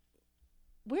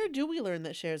where do we learn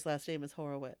that Cher's last name is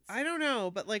Horowitz? I don't know,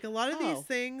 but like a lot of Oh. these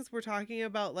things we're talking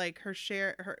about, like her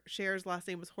Cher's last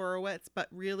name was Horowitz, but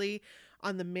really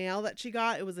on the mail that she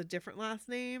got, it was a different last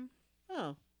name.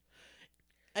 Oh.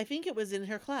 I think it was in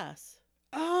her class.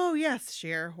 Oh yes,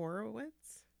 Cher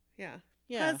Horowitz. Yeah.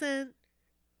 Yeah. Present.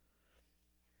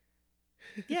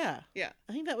 Yeah. Yeah.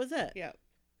 I think that was it. Yeah.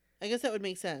 I guess that would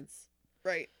make sense.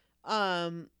 Right.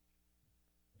 Um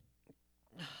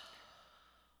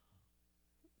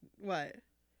What?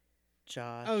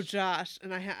 Josh. Oh, Josh.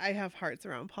 And I have hearts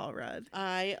around Paul Rudd.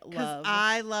 I Because love.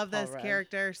 I love Paul this Rudd.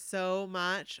 character so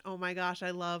much. Oh my gosh,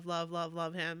 I love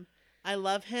him. I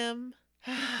love him.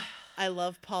 I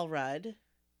love Paul Rudd.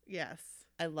 Yes.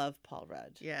 I love Paul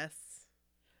Rudd. Yes.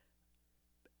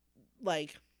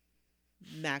 Like,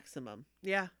 maximum.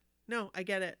 Yeah. No, I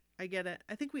get it.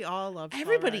 I think we all love Paul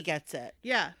Everybody Rudd. gets it.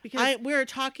 Yeah, because We're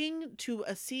talking to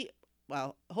a sea.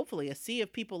 Well, hopefully a sea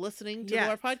of people listening to Yeah.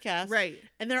 our podcast. right.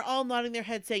 And they're all nodding their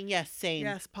head saying, yes, same.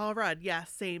 Yes, Paul Rudd.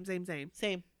 Yes, same. Same.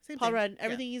 Same Paul thing. Rudd, Yeah.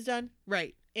 everything he's done.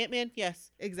 Right. Ant-Man,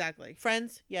 yes. Exactly.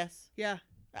 Friends, yes. Yeah.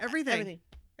 Uh, Everything.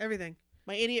 Everything.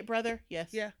 My idiot brother, yes.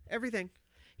 Yeah. Everything.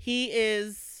 He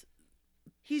is.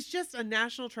 He's just a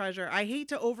national treasure. I hate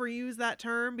to overuse that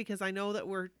term because I know that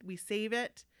we save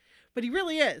it, but he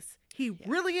really is. He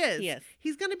really is. He is.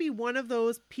 He's going to be one of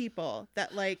those people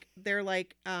that they're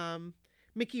like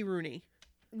Mickey Rooney.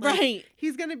 Like, Right.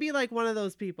 He's going to be like one of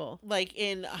those people. Like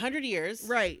in 100 years,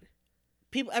 Right.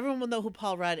 everyone will know who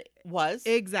Paul Rudd was.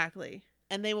 Exactly.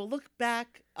 And they will look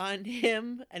back on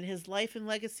him and his life and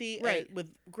legacy Right. with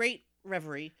great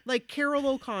reverie. Like Carol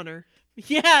O'Connor.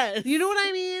 Yes. You know what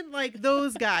I mean? Like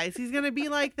those guys. He's going to be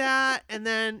like that. And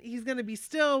then he's going to be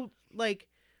still like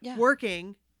Yeah.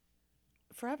 working.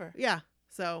 Forever. Yeah.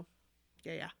 So,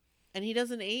 yeah. And he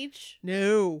doesn't age.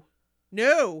 No.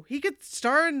 He could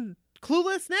star in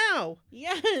Clueless now.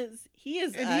 Yes. He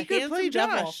is And a he could play handsome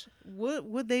devil. Josh.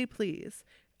 Would they please?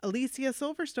 Alicia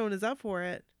Silverstone is up for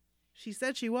it. She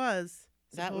said she was.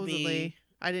 That would Supposedly. be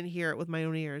I didn't hear it with my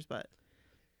own ears, but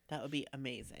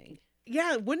amazing.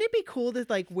 yeah, wouldn't it be cool to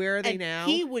like where are they And now?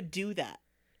 he would do that.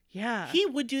 yeah. He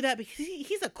would do that because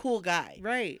he's a cool guy.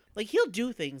 right. Like he'll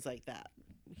do things like that.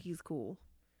 He's cool.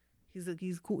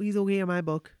 He's cool. He's okay in my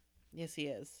book. Yes, he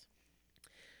is.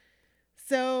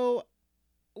 So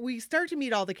we start to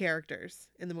meet all the characters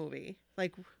in the movie.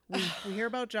 Like we hear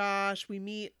about Josh, we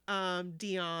meet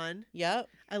Dion. Yep.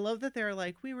 I love that they're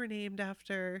like, we were named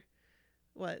after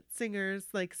what singers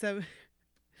like seven.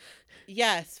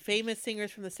 Yes, famous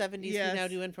singers from the 70s Yes. who now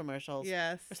do infomercials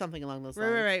Yes. or something along those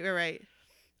lines. Right.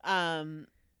 Um,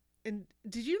 And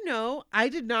did you know? I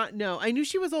did not know. I knew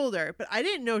she was older, but I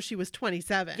didn't know she was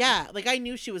 27. yeah, like I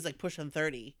knew she was like pushing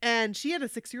 30. And she had a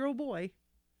 6-year-old boy.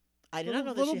 I did not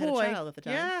know that she had a child at the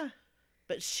time. Yeah.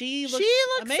 But she She looks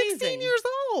looks amazing. 16 years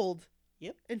old.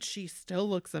 Yep. And she still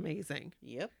looks amazing.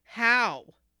 Yep.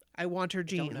 How? I want her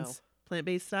don't know. genes.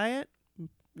 Plant-based diet?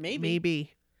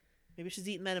 Maybe she's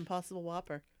eating that Impossible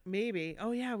Whopper. Maybe.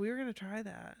 Oh yeah, we were gonna try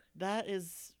that. That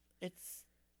is, it's.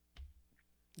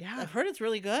 Yeah. I've heard it's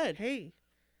really good. Hey.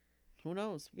 Who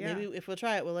knows? Yeah. Maybe if we'll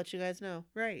try it, we'll let you guys know.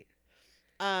 Right.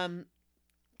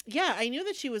 Yeah, I knew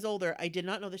that she was older. I did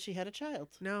not know that she had a child.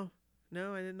 No,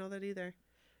 I didn't know that either.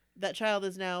 That child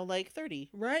is now like 30.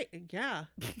 Right. Yeah.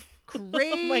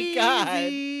 Crazy. Oh my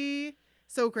God.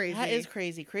 So crazy. That is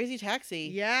crazy. Crazy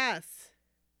Taxi. Yes.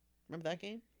 Remember that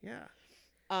game? Yeah.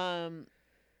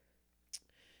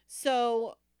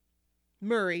 So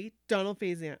Murray, Donald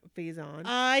Faison.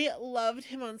 I loved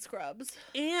him on Scrubs.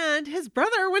 And his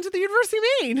brother went to the University of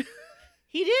Maine.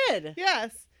 He did.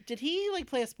 Yes. Did he like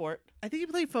play a sport? I think he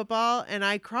played football, and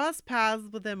I crossed paths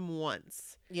with him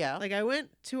once. Yeah. Like, I went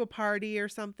to a party or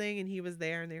something, and he was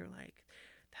there, and they were like,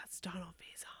 that's Donald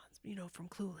Faison, from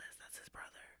Clueless. That's his brother.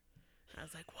 I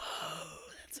was like, whoa,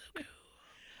 that's so cool.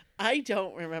 I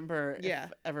don't remember Yeah.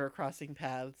 ever crossing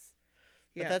paths.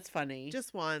 But Yeah. that's funny.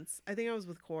 Just once. I think I was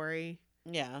with Corey.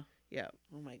 yeah. Yeah.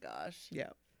 Oh my gosh. Yeah.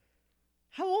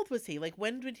 How old was he? Like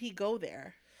when did he go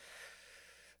there?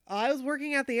 I was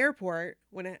working at the airport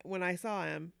when I saw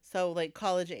him. So like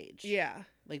college age. Yeah.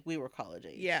 Like we were college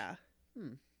age. Yeah.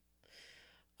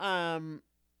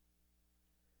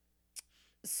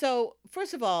 So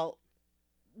first of all,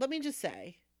 let me just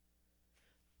say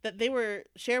that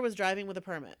Cher was driving with a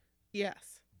permit.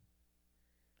 Yes.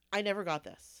 I never got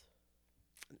this.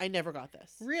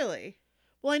 Really?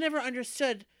 Well, I never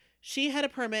understood. She had a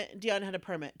permit, Dion had a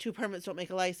permit. 2 permits don't make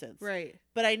a license. Right.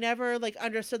 But I never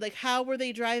understood how were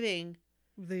they driving?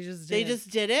 They just did. They just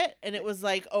did it and it was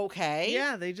like, okay.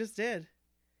 Yeah, they just did.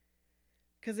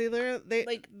 Because they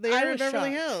Like, are I in was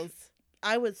Beverly shocked. Hills.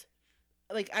 I was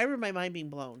I remember my mind being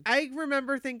blown. I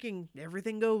remember thinking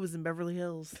everything goes in Beverly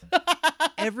Hills.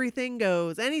 Everything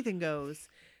goes. Anything goes.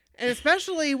 And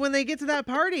especially when they get to that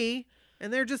party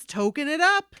and they're just toking it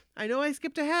up. I know I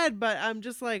skipped ahead, but I'm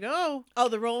just like, oh. Oh,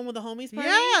 the rolling with the homies party?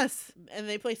 Yes. And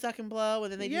they play Suck and Blow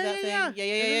and then they do Yeah, that thing. yeah. Yeah,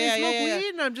 And yeah, then yeah, they smoke yeah. weed,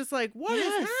 and I'm just like, what is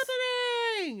Yes.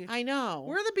 happening? I know.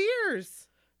 Where are the beers?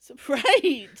 So,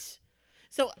 right.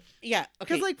 So, yeah.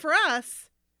 Okay. Because, like, for us,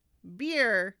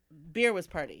 Beer was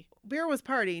party. was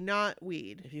party, not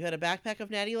weed. If you had a backpack of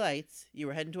Natty Lights, you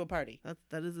were heading to a party.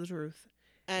 That is the truth.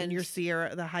 And your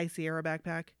Sierra, the High Sierra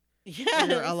backpack, yes,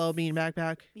 or your LL Bean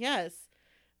backpack, yes,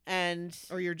 and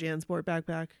or your Jansport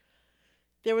backpack.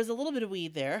 there was a little bit of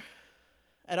weed there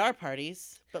at our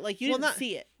parties, but like you didn't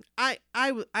see it. I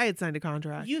had signed a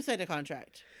contract. You signed a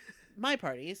contract. My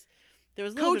parties, there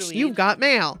was a little bit of Coach, weed. you've got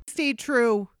mail. Stay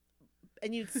true.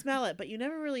 And you'd smell it, but you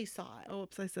never really saw it. Oh,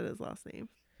 oops, I said his last name.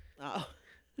 Oh.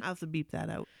 I'll have to beep that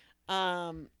out.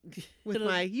 With it'll-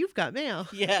 my, you've got mail.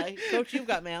 Yeah, Coach, you've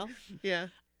got mail. Yeah.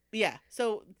 Yeah.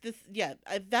 So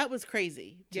that was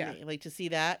crazy to Yeah. me, like to see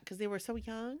that because they were so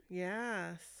young.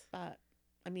 Yes. But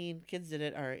I mean, kids did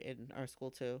it in our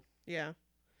school too. Yeah.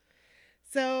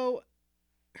 So,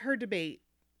 her debate.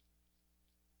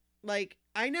 Like,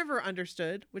 I never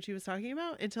understood what she was talking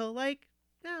about until, like,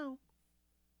 now.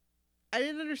 I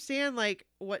didn't understand, like,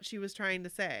 what she was trying to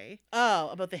say. Oh,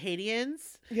 about the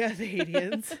Haitians Yeah, the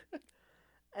Haitians.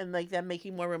 and like them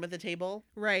making more room at the table.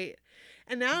 Right.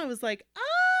 And now I was like,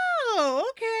 oh,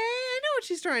 okay. I know what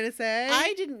she's trying to say.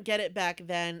 I didn't get it back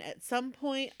then. At some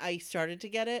point, I started to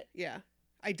get it. Yeah.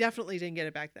 I definitely didn't get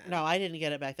it back then. No, I didn't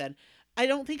get it back then. I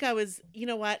don't think I was, you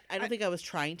know what? I don't think I was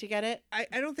trying to get it.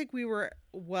 I don't think we were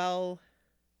well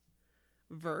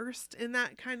versed in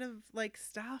that kind of like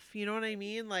stuff. You know what I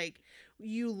mean? Like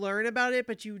you learn about it,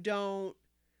 but you don't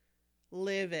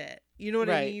live it. You know what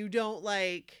I Right. mean? You don't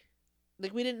like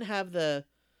We didn't have the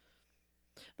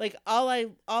like all I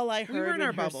We were heard in in our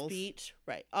her bubbles. speech.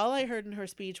 Right. All I heard in her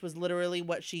speech was literally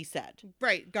what she said.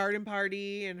 right garden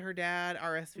party and her dad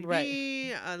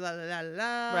RSVP. La la la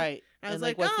la. Right. I was and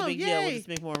like, what's oh, the big deal? We'll yay. just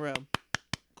make more room.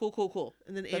 Cool.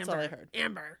 And then That's Amber. all I heard.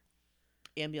 Amber.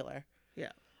 Ambular.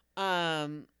 Yeah.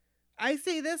 Um. I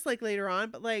say this like later on,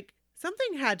 but like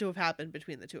something had to have happened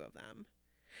between the two of them.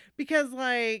 Because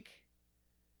like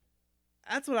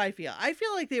that's what I feel. I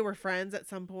feel like they were friends at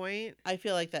some point I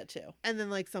feel like that too. and then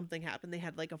like something happened. They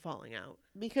had like a falling out.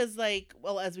 Because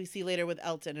as we see later with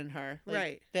Elton and her,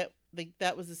 Right.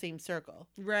 that was the same circle.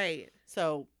 Right.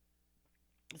 So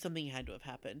something had to have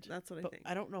happened. That's what I But think.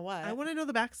 I don't know why. I want to know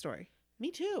the backstory. Me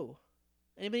too.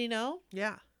 Anybody know?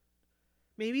 Yeah.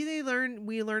 Maybe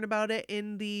we learn about it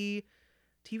in the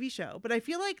TV show, but I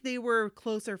feel like they were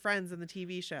closer friends in the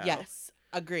TV show. Yes.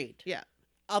 Agreed. Yeah.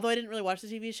 Although I didn't really watch the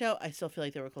TV show, I still feel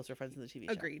like they were closer friends in the TV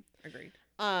show. Agreed.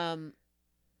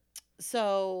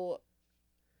 So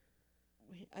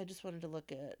I just wanted to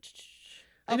look at.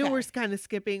 I know Okay. we're kind of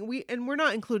skipping. We're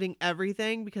not including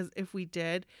everything because if we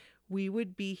did, we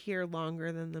would be here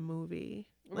longer than the movie.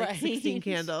 Like Right. 16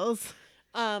 Candles.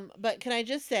 But can I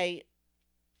just say,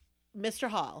 Mr.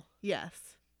 Hall,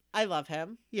 Yes. I love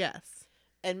him, Yes.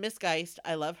 and Miss Geist,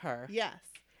 I love her. Yes.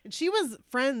 And she was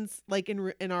friends like in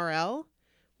RL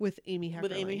with Amy Heckerling.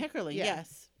 With Amy Heckerling, Yeah.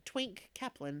 yes. Twink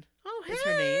Kaplan, Oh, hey. is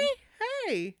her name.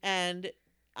 Hey. and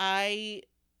I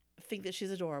think that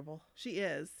she's adorable. She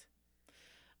is.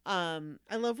 I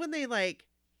I love when they like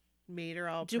made her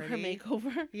all do pretty. her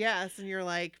makeover. Yes, and you're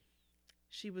like,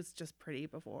 she was just pretty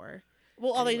before.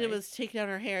 Well, all they did Anyway. was take down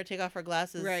her hair, take off her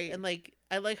glasses, Right. and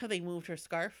I like how they moved her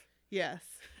scarf Yes.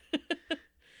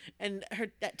 and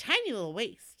that tiny little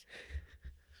waist.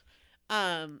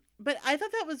 But I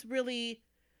thought that was really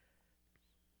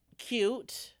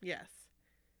cute. Yes.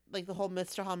 Like the whole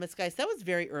Mr. Hall, Miss Geist. That was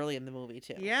very early in the movie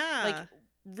too. Yeah.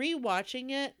 Like rewatching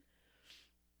it,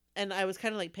 and I was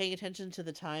kind of like paying attention to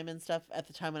the time and stuff at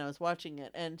the time when I was watching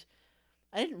it, and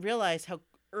I didn't realize how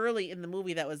early in the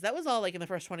movie that was. That was all like in the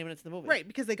first 20 minutes of the movie. Right,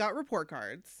 because they got report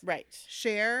cards. Right.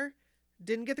 Cher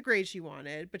didn't get the grade she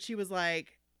wanted, but she was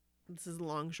like, this is the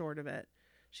long short of it.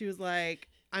 She was like,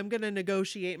 I'm going to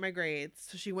negotiate my grades.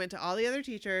 So she went to all the other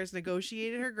teachers,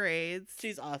 negotiated her grades.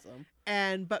 She's awesome.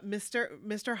 But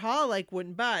Mr. Hall like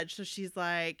wouldn't budge. So she's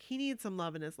like, he needs some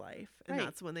love in his life. And Right.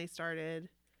 that's when they started.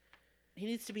 He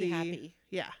needs to be happy.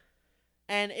 Yeah.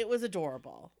 And it was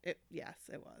adorable. Yes,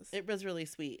 it was. It was really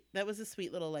sweet. That was a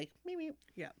sweet little like meep meep.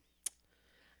 Yeah.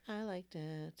 I liked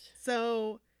it.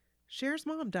 So Cher's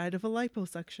mom died of a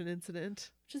liposuction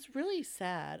incident. Which is really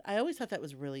sad. I always thought that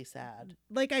was really sad.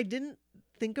 Like I didn't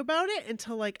think about it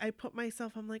until like I put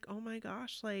myself, I'm like, oh my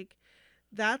gosh, like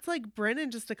that's like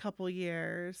Brennan just a couple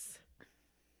years.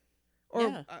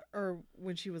 Or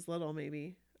when she was little,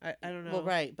 maybe. I don't know. Well,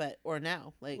 right, but or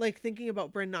now. Like thinking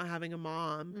about Bryn not having a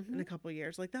mom in Mhm. a couple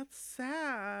years. Like that's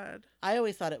sad. I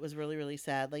always thought it was really, really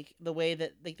sad. Like the way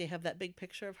that like they have that big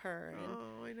picture of her. And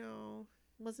Oh, I know.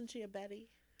 wasn't she a Betty?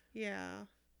 Yeah.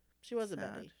 She was a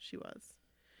Sad. Betty. She was.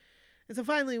 And so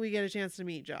finally we get a chance to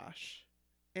meet Josh.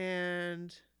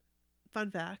 And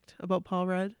fun fact about Paul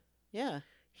Rudd. Yeah.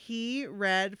 He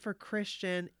read for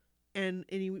Christian and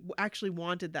he actually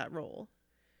wanted that role.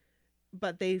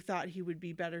 But they thought he would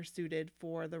be better suited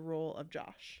for the role of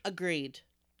Josh. Agreed.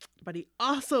 But he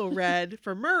also read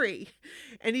for Murray.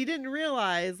 And he didn't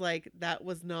realize like that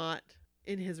was not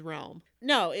in his realm.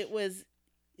 No, it was,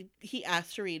 he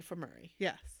asked to read for Murray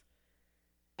Yes.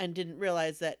 and didn't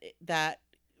realize that that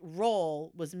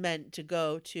role was meant to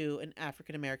go to an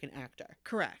African American actor.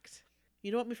 Correct.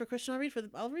 You don't want me for Christian?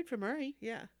 I'll read for Murray.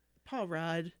 Yeah. Paul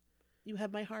Rudd. You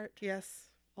have my heart. Yes.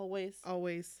 Always.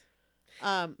 Always.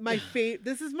 My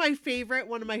This is my favorite,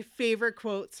 one of my favorite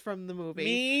quotes from the movie.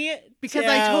 Me because too.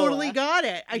 I totally got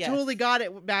it. I Yes. totally got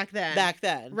it back then. Back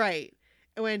then. Right.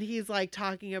 When he's like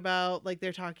talking about, like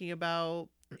they're talking about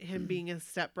him being a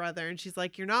stepbrother, and she's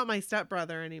like, "You're not my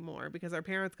stepbrother anymore because our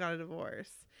parents got a divorce."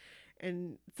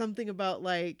 And something about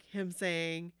like him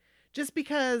saying, just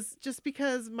because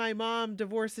my mom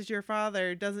divorces your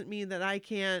father doesn't mean that I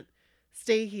can't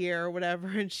stay here or whatever.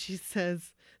 And she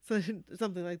says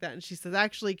something like that. And she says,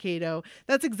 "Actually, Kato,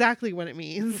 that's exactly what it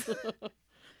means."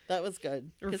 That was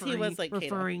good. Because he was like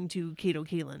referring to Kato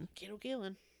Kaelin, Kato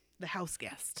Kaelin. the house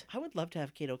guest. I would love to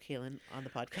have Kato Kaelin on the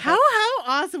podcast. How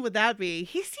awesome would that be?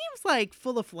 He seems like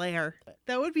full of flair.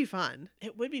 That would be fun.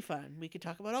 It would be fun. We could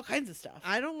talk about all kinds of stuff.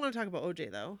 I don't want to talk about OJ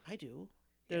though. I do.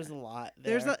 There's a lot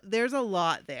there. There's a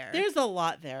lot there. There's a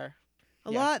lot there.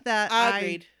 a yeah. lot that I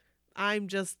agreed. I'm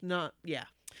just not. Yeah.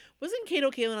 Wasn't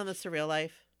Kato Kaelin on The Surreal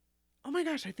Life? Oh my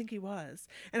gosh, I think he was,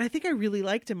 and I think I really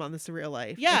liked him on The Surreal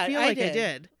Life. Yeah, I feel I like I did.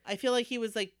 did. I feel like he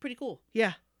was like pretty cool.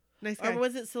 Yeah, nice guy. Or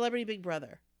was it Celebrity Big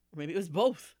Brother? Or maybe it was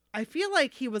both. I feel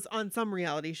like he was on some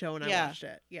reality show and I Yeah. watched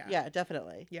it. Yeah. Yeah,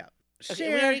 definitely. Yeah.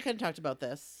 Okay, we already kind of talked about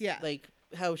this. Yeah. Like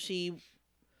how she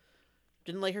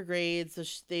didn't like her grades, so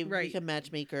they Right. become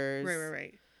matchmakers.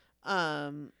 Right.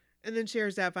 Um, And then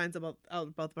Cher's dad finds out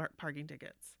about the parking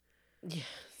tickets. yeah.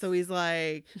 So he's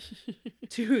like,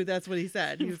 "Two." That's what he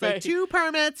said. He was Right. like, "2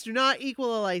 permits do not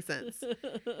equal a license."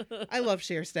 I love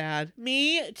Cher's dad.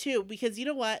 Me too, because you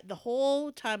know what? The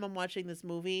whole time I'm watching this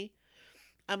movie,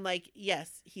 I'm like,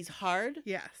 yes, he's hard,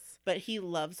 Yes. but he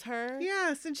loves her.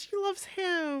 Yes, and she loves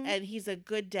him. And he's a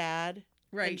good dad.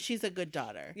 right. And she's a good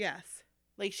daughter. Yes.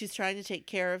 Like she's trying to take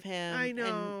care of him. I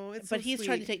know. It's but so he's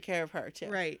trying to sweet. take care of her too.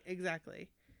 Right. Exactly.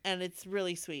 And it's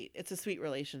really sweet. It's a sweet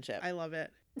relationship. I love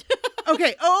it.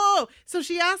 Okay. Oh, so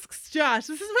she asks Josh.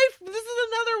 This is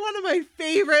another one of my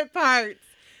favorite parts.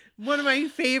 One of my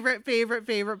favorite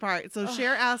parts. So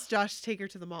Cher asks Josh to take her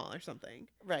to the mall or something.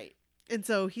 Right. And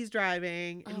so he's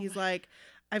driving and Oh he's my- like,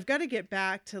 "I've got to get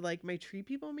back to like my tree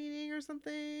people meeting or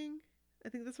something." I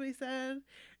think that's what he said.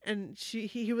 And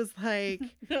he was like,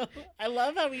 No, I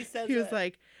love how he says he was it.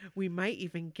 like, "We might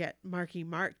even get Marky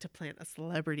Mark to plant a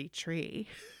celebrity tree."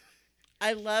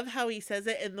 I love how he says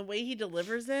it and the way he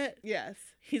delivers it. Yes.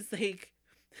 He's like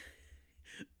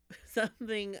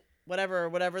something,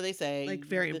 whatever they say. Like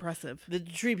very the, impressive. The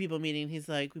tree people meeting. He's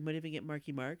like, we might even get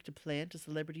Marky Mark to plant a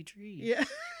celebrity tree. Yeah.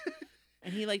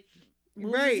 And he like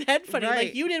moves Right, his head funny, right.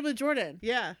 like you did with Jordan.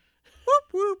 Yeah.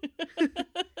 Whoop whoop.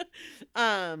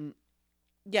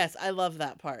 Yes, I love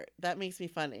that part. That makes me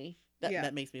funny. Yeah.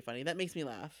 That makes me funny. That makes me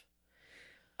laugh.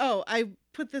 Oh, I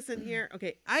put this in here.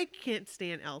 Okay, I can't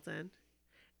stand Elton.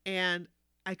 And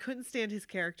I couldn't stand his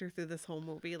character through this whole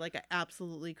movie. Like, I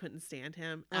absolutely couldn't stand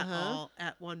him at all,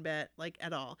 at one bit, like,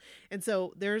 at all. And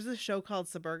so there's a show called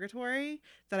Suburgatory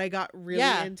that I got really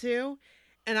Yeah. into.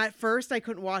 And at first, I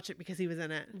couldn't watch it because he was in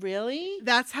it. Really?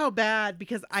 That's how bad,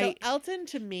 because So Elton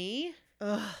to me,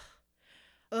 Ugh.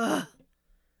 Ugh.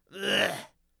 Ugh.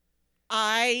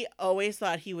 I always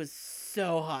thought he was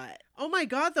so hot. Oh my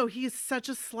God, though, he is such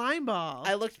a slime ball.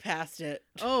 I looked past it.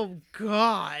 Oh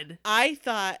God. I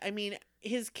thought, I mean,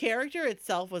 his character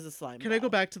itself was a slime Can ball. I go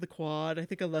back to the quad? I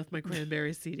think I left my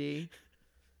Cranberry CD.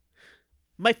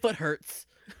 My foot hurts.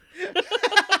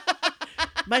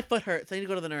 My foot hurts. I need to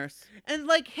go to the nurse. And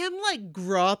like him like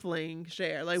groppling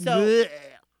Cher. Like, So- bleh.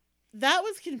 That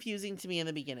was confusing to me in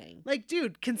the beginning. Like,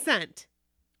 dude, consent.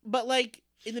 But like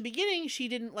in the beginning, she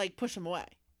didn't like push him away.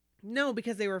 No,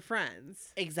 because they were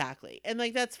friends. Exactly. And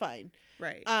like that's fine.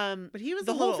 Right. But But he was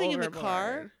the a whole little thing in the overboard.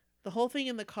 car, the whole thing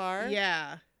in the car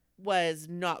Yeah. was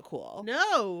not cool.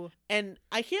 No. And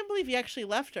I can't believe he actually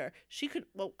left her. She could,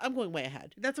 well, I'm going way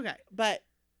ahead. That's okay. But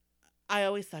I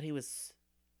always thought he was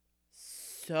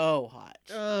so hot.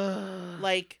 Ugh.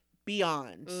 Like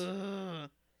beyond. Ugh.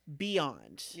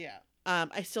 Beyond. Yeah.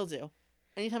 I still do.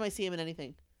 Anytime I see him in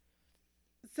anything.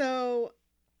 So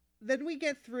then we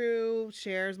get through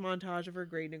Cher's montage of her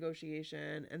grade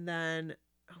negotiation, and then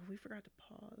we forgot to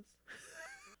pause.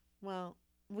 Well,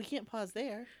 we can't pause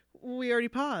there. We already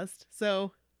paused.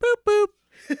 So boop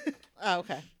boop. Oh,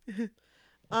 okay.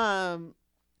 So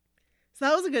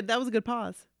that was a good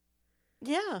pause.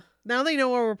 Yeah. Now they know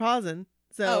where we're pausing.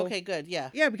 So Oh, okay, good. Yeah.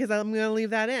 yeah, because I'm gonna leave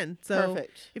that in. So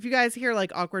Perfect. if you guys hear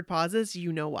like awkward pauses,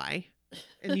 you know why.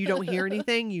 And you don't hear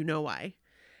anything, you know why.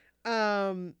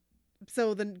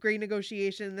 So the great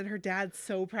negotiation, then her dad's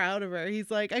so proud of her. He's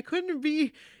like, I couldn't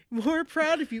be more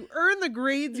proud if you earn the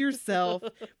grades yourself.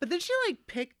 But then she like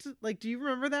picked, like, do you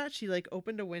remember that? She like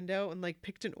opened a window and like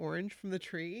picked an orange from the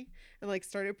tree and like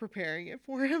started preparing it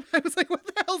for him. I was like, what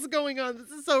the hell's going on?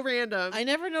 This is so random. I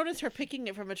never noticed her picking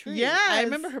it from a tree. Yes. I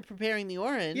remember her preparing the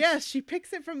orange. Yes, she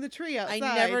picks it from the tree outside.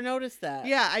 I never noticed that.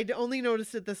 Yeah, I only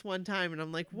noticed it this one time and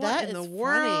I'm like, what That in the is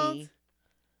world? funny.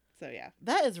 So yeah.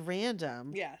 That is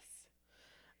random. Yes.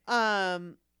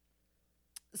 So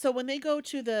when they go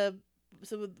to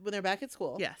when they're back at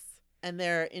school. Yes. And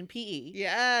they're in PE.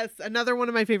 Yes. Another one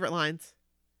of my favorite lines.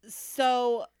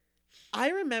 So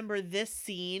I remember this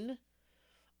scene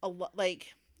a lot,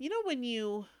 like, you know, when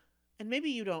you, and maybe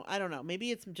you don't, I don't know,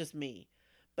 maybe it's just me,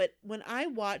 but when I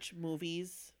watch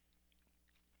movies,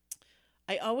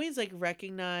 I always like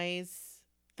recognize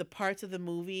the parts of the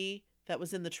movie that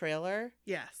was in the trailer.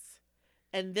 Yes.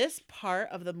 And this part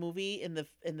of the movie in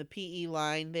the PE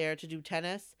line there to do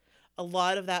tennis, a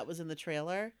lot of that was in the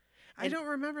trailer. I don't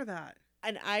remember that.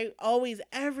 And I always,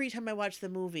 every time I watch the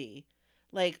movie,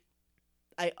 like,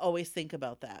 I always think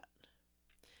about that.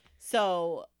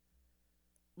 So,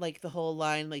 like, the whole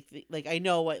line, like I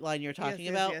know what line you're talking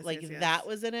about. That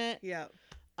was in it. Yeah.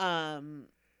 And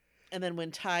then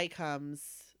when Ty comes,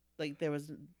 like, there was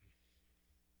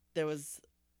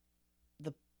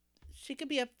she could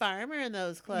be a farmer in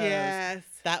those clothes. Yes.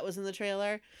 That was in the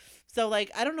trailer. So,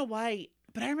 like, I don't know why,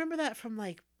 but I remember that from,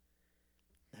 like,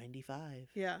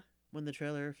 95. Yeah. When the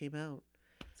trailer came out.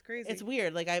 It's crazy. It's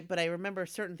weird. But I remember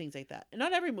certain things like that. And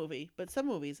not every movie, but some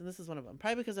movies, and this is one of them.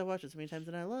 Probably because I watched it so many times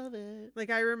and I love it. Like,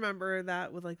 I remember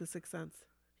that with, like, The Sixth Sense.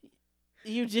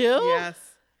 You do? Yes.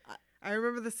 I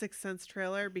remember The Sixth Sense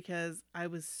trailer because I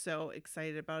was so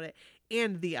excited about it.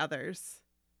 And The Others.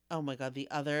 Oh my God, The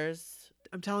Others.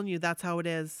 I'm telling you, that's how it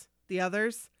is. The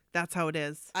Others, that's how it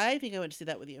is. I think I went to see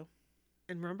that with you.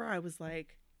 And remember, I was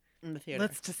like, in the theater.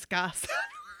 let's discuss.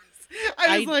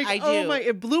 I was like, oh my,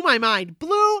 it blew my mind.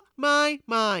 Blew my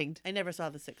mind. I never saw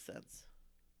The Sixth Sense.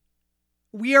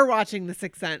 We are watching The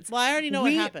Sixth Sense. Well, I already know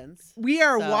what happens. We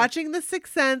are watching The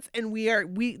Sixth Sense, and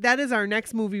that is our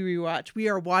next movie we watch. We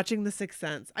are watching The Sixth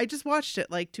Sense. I just watched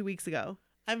it like 2 weeks ago.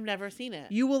 I've never seen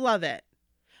it. You will love it.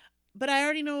 But I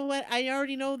already know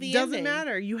the Doesn't ending.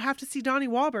 matter. You have to see Donnie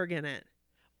Wahlberg in it.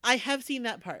 I have seen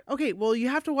that part. Okay, well, you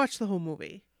have to watch the whole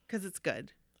movie because it's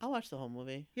good. I'll watch the whole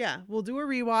movie. Yeah, we'll do a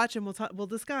rewatch and we'll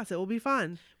discuss it. It will be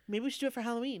fun. Maybe we should do it for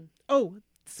Halloween. Oh,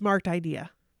 smart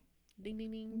idea. Ding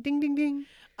ding ding. Ding ding ding.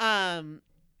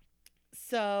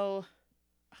 So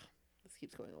this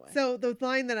keeps going away. So the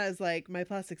line that I was like, my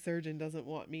plastic surgeon doesn't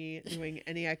want me doing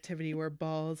any activity where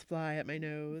balls fly at my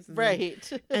nose. And right.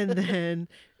 Then, and then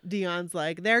Dion's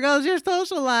like, there goes your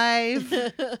social life.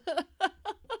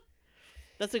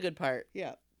 That's a good part.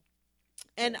 Yeah.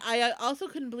 And I also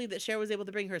couldn't believe that Cher was able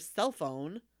to bring her cell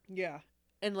phone Yeah.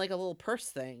 and like a little purse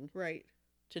thing Right.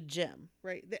 to gym.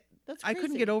 Right. That's I crazy.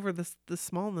 couldn't get over the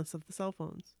smallness of the cell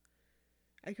phones.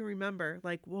 I can remember,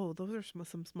 like, whoa, those are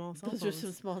some small cell Those phones. are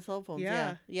some small cell phones. Yeah.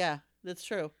 Yeah. Yeah, that's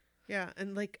true. Yeah,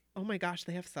 and like, oh my gosh,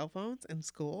 they have cell phones in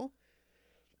school?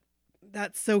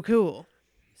 That's so cool.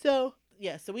 So,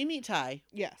 yeah, so we meet Ty,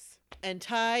 Yes. and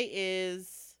Ty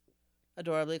is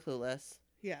adorably clueless.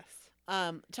 Yes.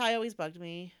 Ty always bugged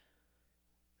me.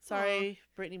 Sorry,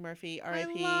 Brittany Murphy,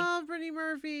 R.I.P. I love Brittany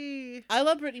Murphy. I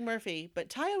love Brittany Murphy, but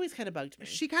Ty always kind of bugged me.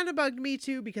 She kind of bugged me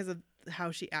too because of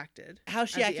how she acted. How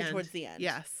she at the acted end. towards the end.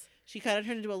 Yes. She kind of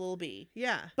turned into a little bee.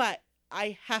 Yeah. But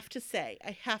I have to say,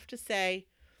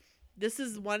 this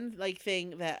is one like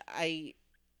thing that I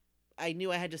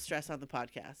knew I had to stress on the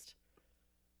podcast.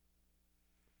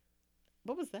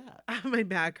 What was that? My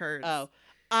back hurts. Oh,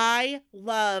 I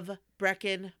love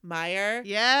Breckin Meyer.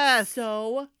 Yes.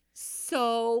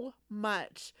 So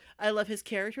much. I love his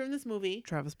character in this movie.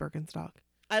 Travis Birkenstock.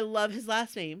 I love his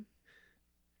last name.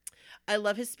 I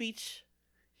love his speech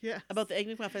Yes. about the Egg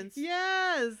McMuffins.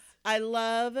 Yes. I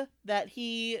love that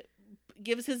he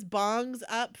gives his bongs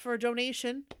up for a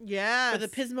donation Yes. for the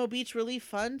Pismo Beach Relief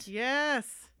Fund.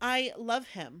 Yes. I love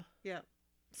him. Yeah.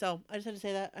 So I just had to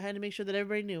say that. I had to make sure that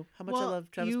everybody knew how much I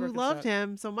love Travis you Birkenstock. loved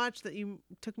him so much that you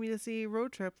took me to see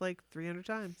Road Trip like 300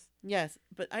 times. Yes,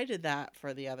 but I did that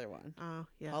for the other one. Oh,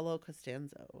 yeah. Paulo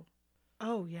Costanzo.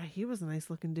 Oh, yeah. He was a nice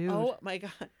looking dude. Oh my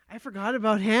God. I forgot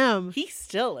about him. He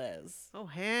still is. Oh,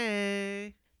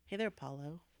 hey. Hey there,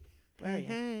 Paulo. Where are you?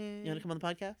 Hey. You want to come on the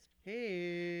podcast?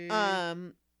 Hey.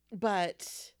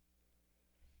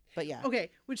 But yeah. Okay,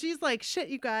 when she's like, shit,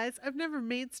 you guys, I've never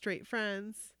made straight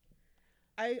friends.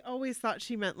 I always thought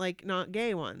she meant like not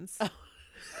gay ones. Oh.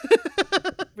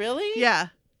 Really? Yeah.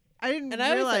 I didn't And I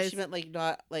always realize. thought she meant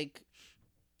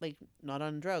like not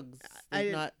on drugs.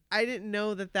 Like not. I didn't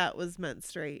know that was meant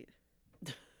straight.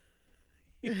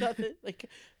 You thought that like,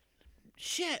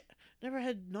 shit. Never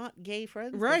had not gay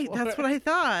friends. Right, before. that's what I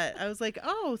thought. I was like,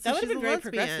 oh, so That would she's have been a very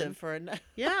lesbian. progressive for a.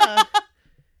 Yeah.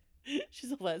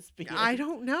 She's a lesbian. I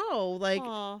don't know. Like,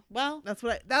 Aw, well, that's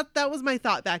what that was my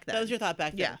thought back then. that was your thought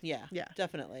back then. Yeah. Yeah. Yeah.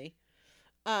 Definitely.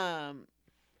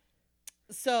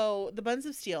 So the Buns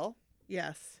of Steel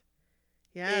Yes.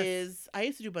 Yes. is. I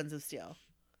used to do Buns of Steel.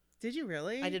 Did you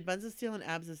really? I did Buns of Steel and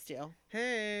Abs of Steel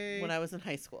Hey. when I was in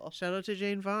high school. Shout out to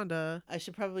Jane Fonda. I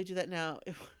should probably do that now.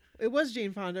 It was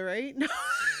Jane Fonda, right? No.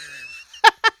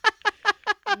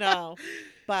 No,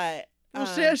 but Well,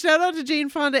 shout out to Jane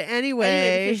Fonda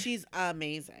anyway. because she's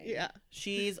amazing. Yeah.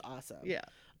 She's awesome. Yeah.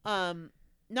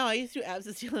 No, I used to do Abs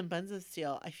of Steel and Buns of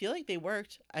Steel. I feel like they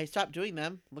worked. I stopped doing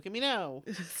them. Look at me now.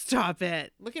 Stop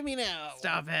it. Look at me now.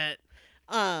 Stop it.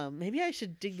 Maybe I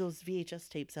should dig those VHS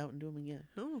tapes out and do them again.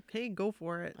 Okay, go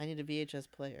for it. I need a VHS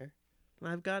player.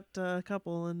 I've got a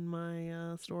couple in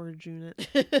my storage unit.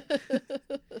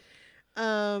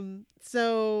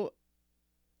 So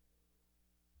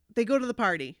they go to the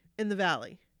party in the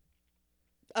valley.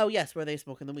 Oh yes, where they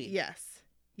smoking the weed.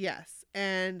 Yes.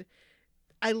 And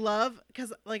I love,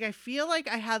 because like I feel like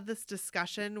I had this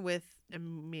discussion with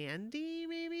Mandy,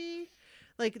 maybe.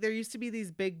 Like there used to be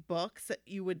these big books that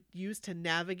you would use to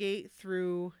navigate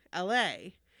through LA.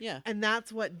 Yeah. And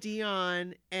that's what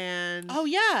Dion and Oh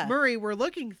yeah. Murray were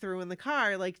looking through in the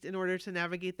car, like in order to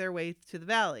navigate their way to the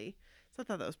valley. So I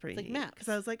thought that was pretty Like neat. maps. Because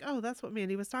I was like, oh, that's what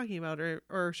Mandy was talking about, or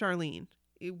Charlene.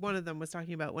 One of them was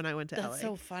talking about when I went to LA. That's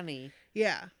so funny.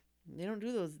 Yeah. They don't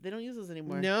do those. They don't use those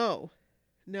anymore. No.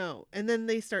 And then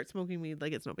they start smoking weed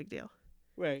like it's no big deal.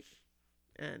 Right.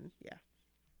 And yeah.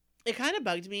 It kind of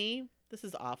bugged me. This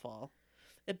is awful.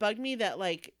 It bugged me that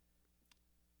like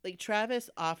Travis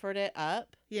offered it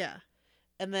up, Yeah.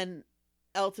 and then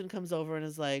Elton comes over and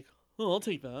is like, "Oh, I'll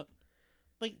take that."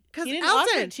 Like, Because he didn't offer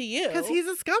Elton, it to you. because he's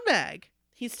a scumbag.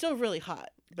 He's still really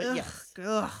hot. But Ugh, yes.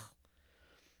 Ugh.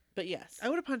 But yes. I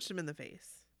would have punched him in the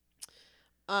face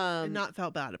and not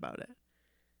felt bad about it.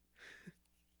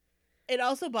 It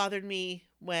also bothered me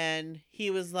when he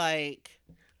was like,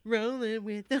 Rolling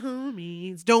with the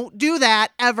homies. Don't do that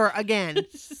ever again.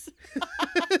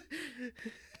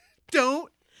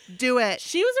 Don't do it.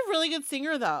 she was a really good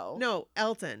singer though. No,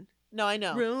 Elton. No, I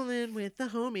know. Rolling with the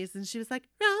homies. And she was like,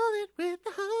 rolling with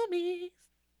the homies.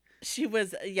 She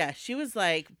was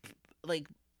like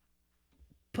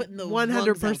putting the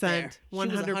 100%.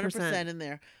 100% in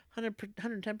there.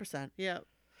 110%. Yep.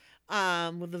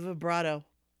 With the vibrato.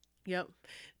 Yep.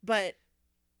 But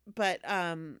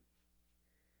I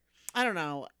don't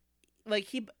know. Like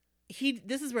he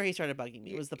this is where he started bugging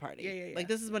me. It was the party. Yeah. Like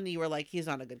this is when you were like, he's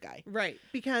not a good guy. Right.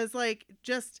 Because like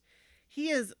just he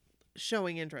is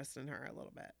showing interest in her a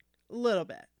little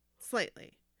bit.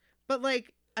 Slightly. But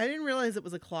like I didn't realize it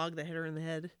was a clog that hit her in the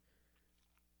head.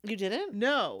 You didn't?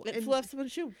 No. It and, flew off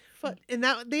someone's foot. and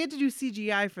that they had to do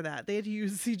CGI for that. They had to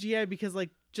use CGI because like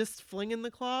just flinging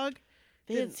the clog.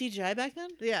 They had CGI back then?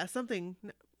 Yeah, something.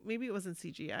 Maybe it wasn't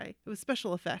CGI. It was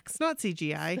special effects, not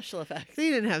CGI. Special effects. They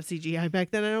didn't have CGI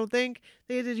back then, I don't think.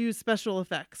 They had to use special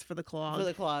effects for the clog. For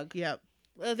the clog. Yep.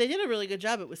 Well, they did a really good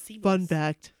job. It was seamless. Fun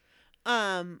fact.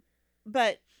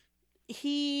 But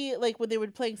he, like, when they were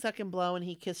playing Suck and Blow and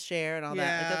he kissed Cher and all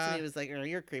that, like, that's when he was like, oh,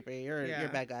 you're creepy. You're a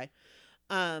bad guy.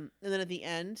 And then at the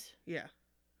end, Yeah.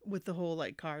 With the whole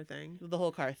like car thing. the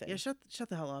whole car thing. Yeah, shut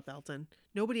the hell up, Elton.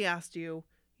 Nobody asked you.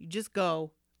 You just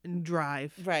go and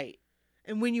drive. Right.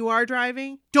 And when you are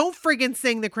driving, don't friggin'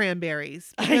 sing the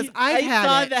Cranberries. Because I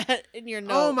saw it. that in your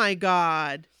note. Oh my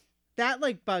God. That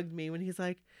like bugged me when he's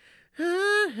like,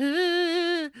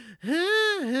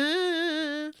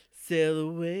 Sail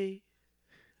away.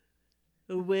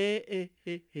 Away.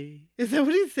 is that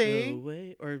what he's saying?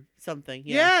 Away. Or something.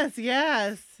 Yeah.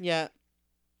 Yes. Yeah.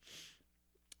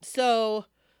 So,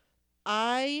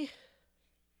 I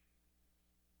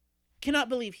cannot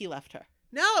believe he left her.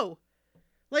 No.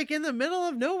 Like in the middle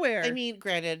of nowhere. I mean,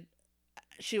 granted,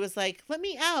 she was like, let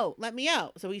me out.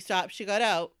 So he stopped. She got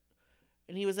out.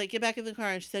 And he was like, get back in the car.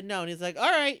 And she said no. And he's like, all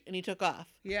right. And he took off.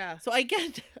 yeah. So I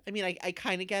kind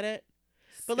of get it.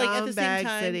 But like at the same Scumbag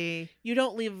time, City. you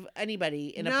don't leave anybody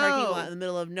in a No. parking lot in the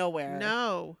middle of nowhere.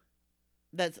 No.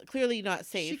 That's clearly not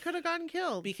She safe could have gotten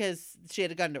killed. because she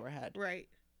had a gun to her head. Right.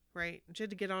 She had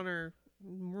to get on her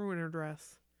Ruin her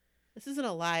dress. This isn't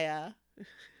Alaya.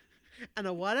 And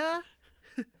a what?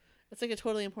 It's like a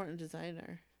totally important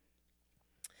designer.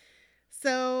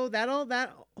 So that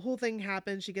whole thing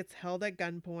happens. She gets held at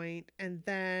gunpoint, and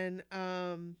then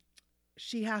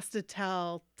she has to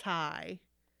tell Ty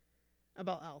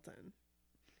about Elton.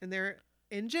 And they're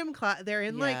in gym class. They're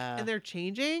in Yeah. and they're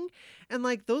changing, and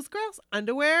like those girls'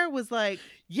 underwear was like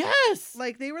Yes.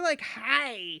 they were like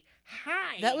hi.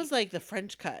 That was like the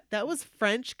French cut. That was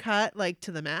French cut like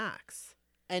to the max.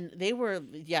 And they were,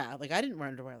 like I didn't wear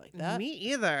underwear like that. Me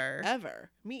either.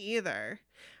 Ever. Me either.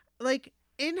 Like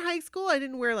in high school, I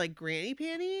didn't wear like granny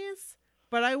panties,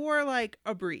 but I wore like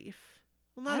a brief.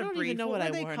 Well, not I a don't brief. even know what were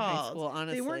I they wore in high called? school,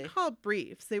 honestly. They weren't called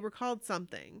briefs. They were called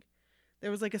something.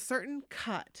 There was like a certain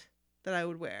cut that I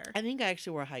would wear. I think I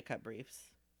actually wore high cut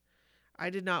briefs. I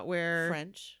did not wear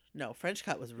French. No, French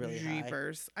cut was really high.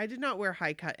 jeepers. I did not wear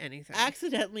high cut anything.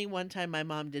 Accidentally, one time my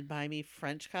mom did buy me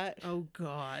French cut. Oh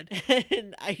God.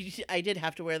 And I did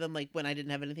have to wear them like when I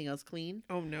didn't have anything else clean.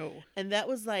 Oh no. And that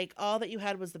was like all that you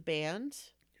had was the band.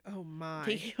 Oh my.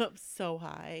 They came up so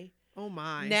high. Oh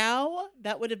my. Now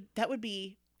that would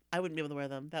be I wouldn't be able to wear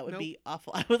them. That would Nope. be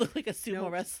awful. I would look like a sumo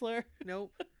Nope. wrestler.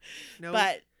 Nope. Nope.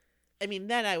 But I mean,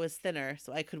 then I was thinner,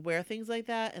 so I could wear things like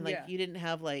that, and like Yeah. you didn't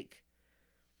have like.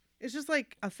 It's just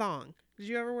like a thong. Did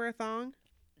you ever wear a thong?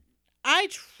 I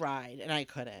tried and I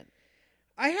couldn't.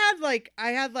 I had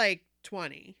like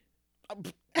 20.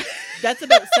 That's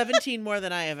about 17 more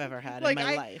than I have ever had Like in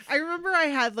my life. I remember I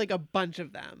had like a bunch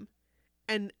of them,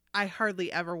 and I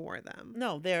hardly ever wore them.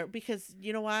 No, they're because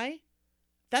you know why?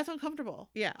 That's uncomfortable.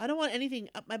 Yeah. I don't want anything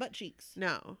up my butt cheeks.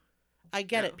 No. I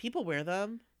get No. it. People wear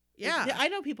them. Yeah. I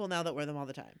know people now that wear them all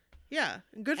the time, Yeah.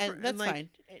 Good for and that's like, fine.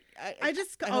 I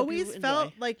just I hope always you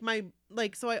felt enjoy.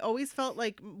 like so I always felt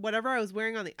like whatever I was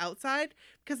wearing on the outside,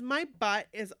 because my butt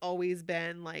has always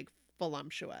been like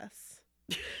voluptuous.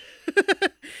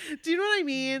 Do you know what I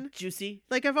mean? Juicy.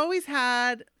 Like I've always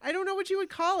had, I don't know what you would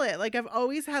call it. Like I've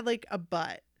always had like a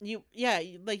butt. You've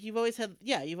always had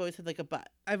like a butt.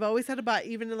 I've always had a butt.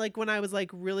 Even like when I was like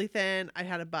really thin, I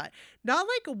had a butt. Not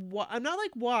like I'm not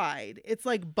like wide. It's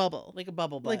like bubble. Like a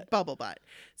bubble butt. Like bubble butt.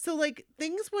 So like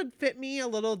things would fit me a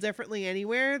little differently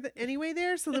anyway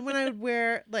there. So then when I would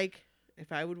wear like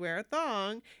if I would wear a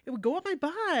thong, it would go up my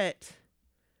butt.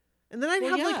 And then I'd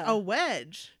Well, have like yeah. a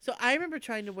wedge. So I remember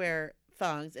trying to wear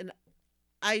thongs, and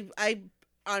I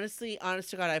honestly, honest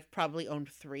to God, I've probably owned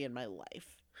 3 in my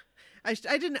life. I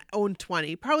didn't own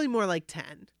 20, probably more like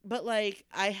 10. But like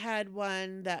I had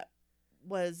one that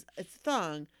was a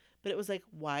thong, but it was like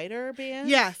wider band.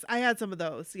 Yes, I had some of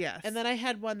those. Yes. And then I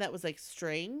had one that was like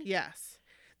string. yes.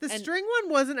 The And- string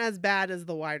one wasn't as bad as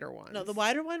the wider one. No, the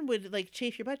wider one would like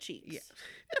chafe your butt cheeks. Yeah.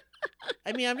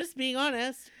 I mean, I'm just being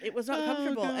honest. It was not Oh,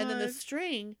 comfortable. And then the God.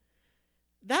 string,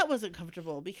 that wasn't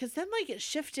comfortable because then like it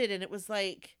shifted and it was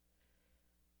like,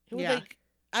 Yeah. like,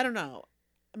 I don't know.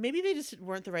 Maybe they just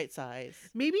weren't the right size.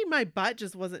 Maybe my butt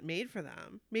just wasn't made for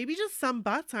them. Maybe just some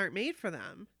butts aren't made for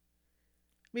them.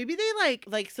 Maybe they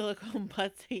Like silicone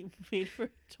butts ain't made for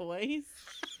toys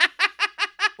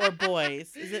or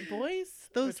boys. Is it boys?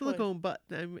 or those toys? silicone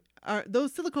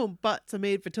those silicone butts are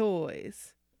made for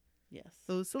toys. Yes,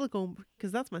 Those silicone,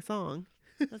 because that's my song.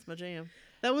 that's my jam.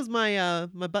 That was my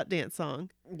my butt dance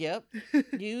song. Yep,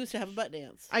 you used to have a butt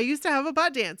dance, I used to have a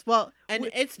butt dance. Well, and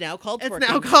it's now called it's twerking.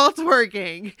 now called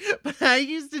twerking, but I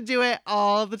used to do it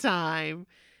all the time.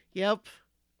 Yep.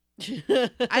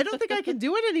 I don't think I can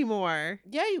do it anymore.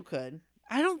 Yeah, you could.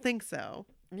 I don't think so.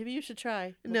 Maybe you should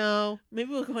try. No. Maybe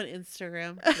we'll go on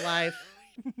Instagram live.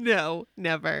 No,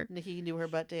 never. Nikki can do her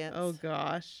butt dance. Oh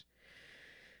gosh.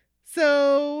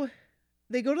 So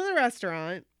they go to the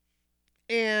restaurant,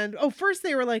 and first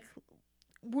they were like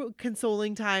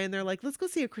consoling Ty, and they're like, let's go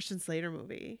see a Christian Slater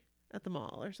movie at the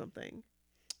mall or something.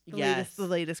 yes. The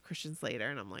latest Christian Slater.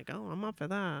 And I'm like, oh, I'm up for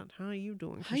that. How are you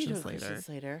doing, How you Christian doing, Slater? Christian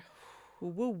Slater?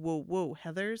 Whoa, whoa, whoa.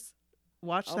 Heathers,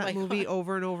 watch Oh that my movie God.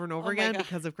 over and over and over Oh my again God.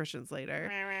 because of Christian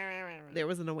Slater. There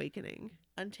was an awakening.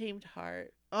 Untamed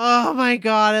Heart. Oh my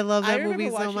God, I love I that remember movie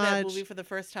so watching that much. movie for the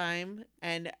first time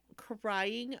and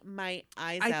crying my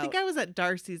eyes I out think I was at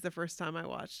Darcy's the first time I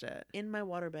watched it. in my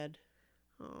waterbed.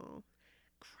 Oh,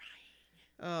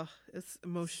 Crying. oh, it's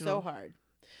emotional. So hard.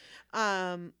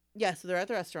 Yeah, so they're at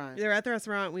the restaurant. They're at the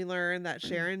restaurant. We learn that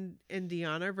Sharon and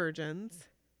Dion are virgins.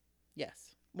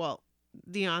 Yes. Well,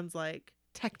 Dion's like,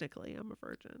 technically, I'm a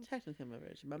virgin. Technically I'm a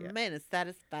virgin. My Yeah. man is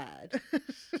satisfied.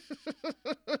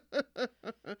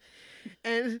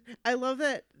 And I love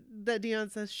that Dion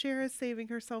says Cher is saving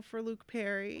herself for Luke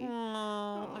Perry.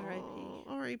 Oh, R.I.P.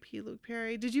 R.I.P. Luke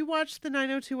Perry. Did you watch the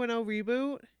 90210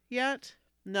 reboot yet?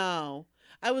 No.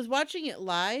 I was watching it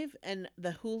live, and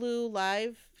the Hulu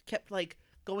live kept like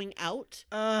going out.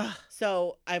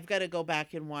 So I've got to go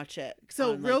back and watch it.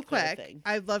 So on, real like, their quick, thing.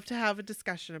 I'd love to have a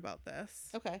discussion about this.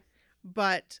 Okay.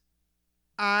 But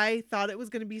I thought it was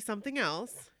going to be something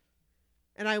else,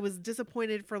 and I was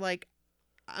disappointed for like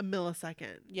a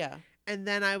millisecond. Yeah. And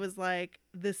then I was like,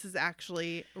 this is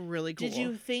actually really cool. Did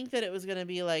you think that it was going to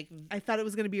be like I thought it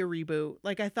was going to be a reboot.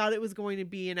 Like, I thought it was going to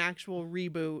be an actual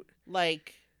reboot.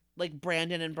 like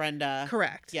Brandon and Brenda?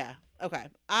 Correct. Yeah. Okay.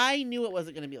 I knew it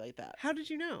wasn't going to be like that. How did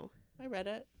you know? I read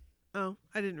it. Oh,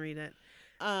 I didn't read it.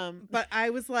 But But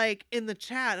I was like, in the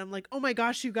chat, I'm like, oh my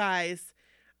gosh, you guys.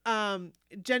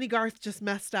 Jenny Garth just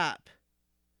messed up.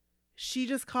 She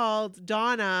just called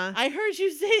Donna. I heard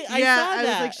you say I saw I that.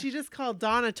 was like, she just called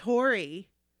Donna Tori.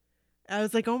 I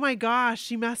was like, oh my gosh,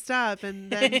 she messed up.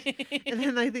 And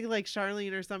then I think like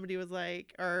Charlene or somebody was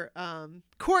like, or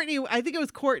Courtney, I think it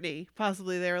was Courtney,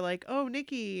 possibly. They were like, oh,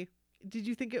 Nikki, did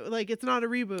you think it, like, it's not a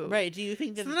reboot? Right. Do you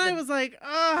think that So then I was like,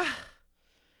 ugh.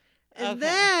 And Okay.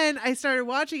 then I started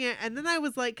watching it, and then I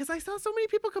was like, because I saw so many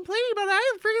people complaining about it,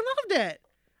 I freaking loved it.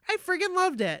 I freaking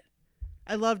loved it.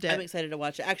 I loved it. I'm excited to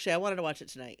watch it. Actually, I wanted to watch it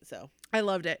tonight, so I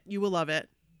loved it. You will love it.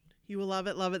 You will love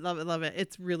it, love it, love it, love it.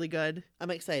 It's really good.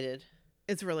 I'm excited.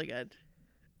 It's really good.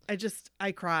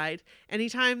 I cried.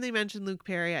 Anytime they mentioned Luke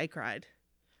Perry, I cried.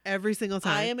 Every single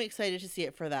time. I am excited to see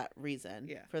it for that reason.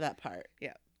 Yeah. For that part.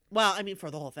 Yeah. Well, I mean, for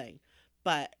the whole thing,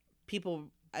 but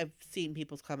I've seen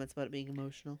people's comments about it being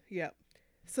emotional. Yep.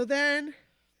 So then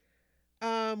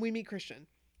we meet Christian,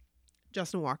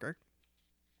 Justin Walker.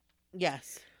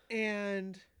 Yes.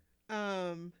 And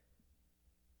well,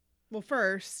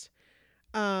 first,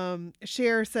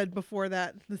 Cher said before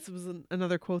that, this was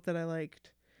another quote that I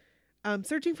liked.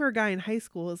 Searching for a guy in high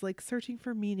school is like searching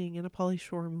for meaning in a Pauly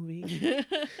Shore movie.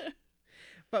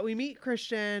 But we meet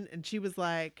Christian, and she's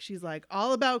like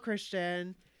all about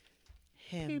Christian.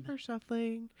 Him. Paper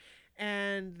shuffling.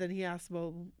 And then he asked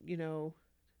about,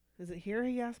 is it here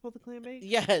he asked about the clam bake?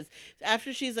 Yes.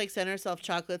 After she's like sent herself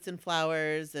chocolates and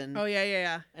flowers and Oh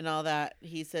yeah. and all that,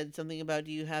 he said something about,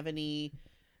 do you have any?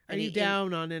 Are you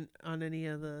down on any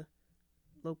of the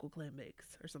local clam bakes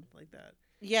or something like that?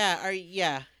 Yeah.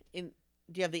 Do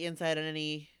you have the inside on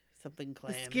any something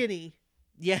clam? The skinny.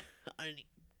 Yeah. Any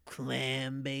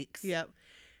clam bakes. Yep.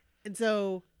 And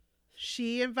so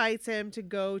she invites him to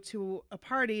go to a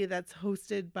party that's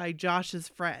hosted by Josh's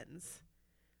friends.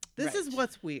 This is Right.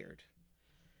 what's weird.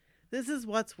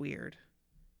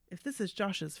 If this is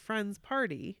Josh's friend's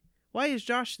party, why is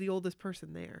Josh the oldest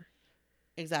person there?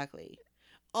 Exactly.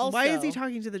 Also, Why is he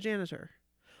talking to the janitor?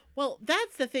 Well,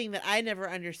 that's the thing that I never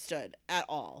understood at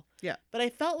all. Yeah. But I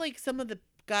felt like some of the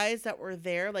guys that were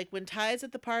there, like when Ty's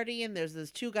at the party and there's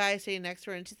those two guys sitting next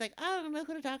to her and she's like, I don't know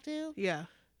who to talk to. Yeah.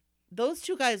 Those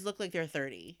two guys look like they're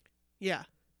 30. Yeah.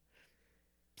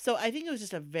 So I think it was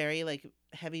just a very like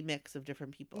heavy mix of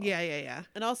different people. Yeah.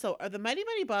 And also, are the Mighty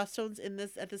Mighty Boss Tones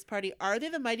at this party? Are they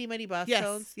the Mighty Mighty Boss Yes.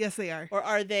 Tones? Yes, they are. Or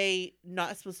are they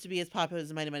not supposed to be as popular as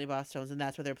the Mighty Mighty Boss Tones, and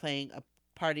that's where they're playing a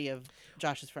party of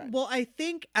Josh's friends? Well, I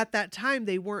think at that time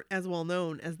they weren't as well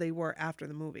known as they were after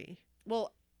the movie.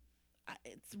 Well,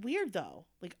 it's weird though.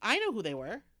 Like, I know who they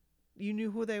were. You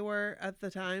knew who they were at the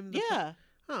time? Yeah.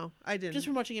 Oh, I didn't. Just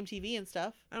from watching MTV and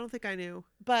stuff. I don't think I knew.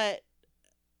 But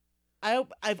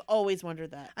I've always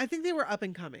wondered that. I think they were up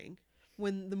and coming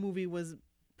when the movie was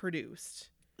produced.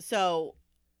 So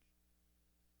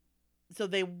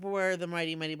they were the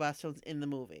Mighty Mighty Boss Tones in the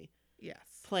movie, Yes.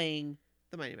 playing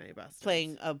The Mighty Mighty Boston.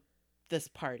 playing this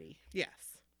party. Yes.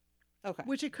 Okay.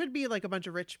 Which it could be like a bunch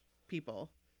of rich people's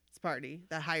party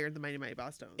that hired the Mighty Mighty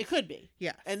Boston. It could be.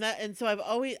 Yes. And so I've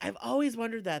always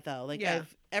wondered that though. Like Yeah.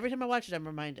 every time I watch it, I'm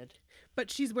reminded.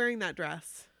 But she's wearing that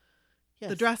dress. Yes.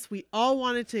 The dress we all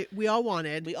wanted. We all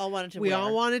wanted to We wear.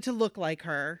 all wanted to look like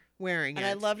her wearing And it.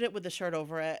 I loved it with the shirt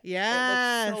over it.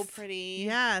 Yes. It looked so pretty.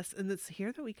 Yes. And it's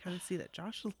here that we kind of see that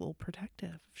Josh is a little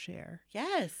protective of Cher.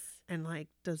 Yes. And like,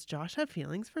 does Josh have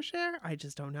feelings for Cher? I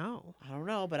just don't know. I don't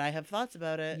know, but I have thoughts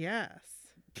about it. Yes.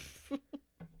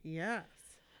 Yes.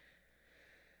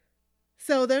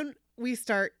 So then we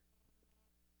start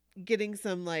getting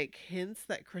some like hints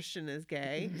that Christian is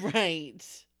gay. Right.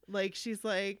 Like she's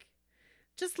like,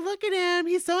 just look at him.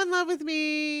 He's so in love with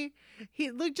me.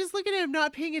 Just look at him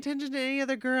not paying attention to any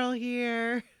other girl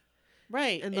here.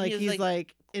 Right. And like he was he's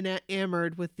like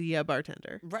enamored with the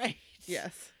bartender. right.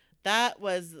 Yes. That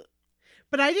was.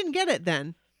 But I didn't get it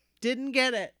then. Didn't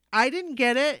get it. I didn't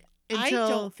get it until. I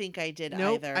don't think I did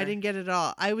Nope, either. I didn't get it at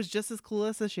all. I was just as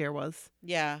clueless as Cher was.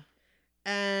 Yeah.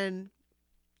 And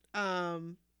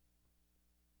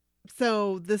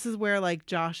so this is where like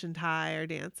Josh and Ty are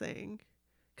dancing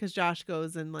because Josh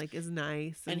goes and like is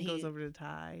nice and, And goes he over to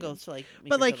Ty. Goes to like, make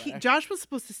but her like feel better. Josh was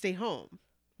supposed to stay home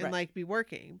and Right. like be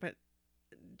working, but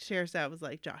Cher's dad was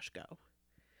like, Josh, go.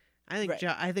 I think Right.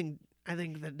 I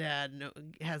think the dad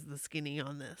has the skinny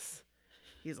on this.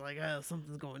 He's like, oh,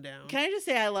 something's going down. Can I just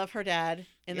say I love her dad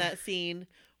in Yeah. that scene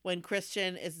when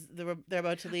Christian they're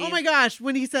about to leave. Oh my gosh,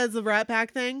 when he says the Rat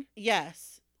Pack thing,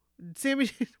 Yes.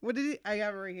 Sammy, what did he? I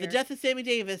got it right here. The death of Sammy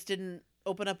Davis didn't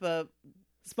open up a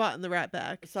spot in the Rat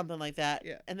Pack. something like that.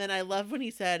 Yeah. And then I love when he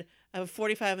said, I have a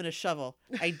 45 and a shovel.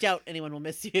 I doubt anyone will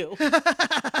miss you.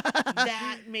 that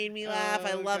That made me laugh.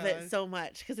 I Oh, love God. it so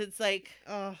much because it's like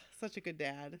Oh, such a good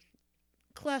dad.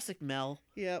 classic Mel.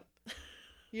 Yep.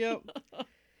 Yep.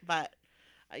 But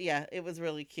yeah, it was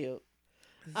really cute.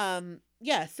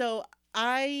 Yeah, so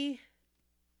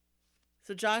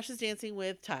Josh is dancing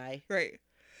with Ty Right.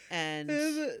 and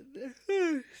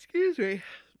Excuse me.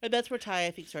 that's where Ty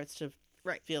I think starts to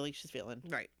Right. feel like she's feeling.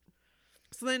 Right.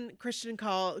 So then Christian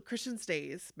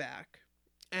stays back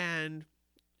and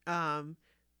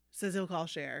says he'll call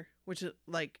Cher, which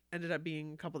like ended up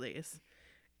being a couple days.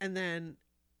 And then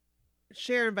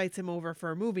Cher invites him over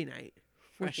for a movie night,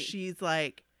 which Right. she's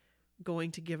like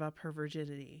going to give up her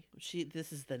virginity.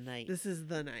 This is the night. This is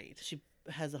the night. She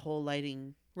has a whole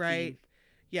lighting Right. theme.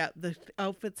 Yeah, the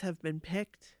outfits have been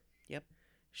picked. Yep.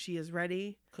 She is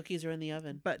ready, Cookies are in the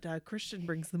oven. but Christian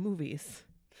brings the movies.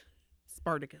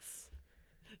 Spartacus.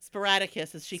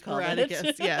 Sporadicus, as she called Sporadicus,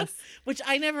 it. yes. Which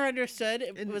I never understood.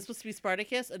 It And- was supposed to be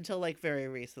Spartacus until like very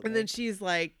recently. And then she's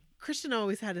like,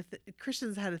 Christian's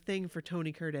had a thing for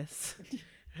Tony Curtis.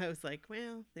 I was like,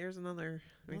 well, there's another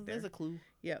right Well, there. there's a clue.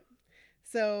 Yep.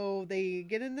 So they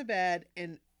get in the bed,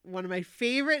 and one of my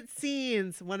favorite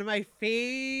scenes of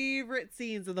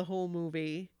the whole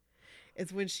movie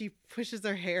is when she pushes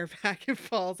her hair back and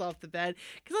falls off the bed,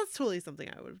 because that's totally something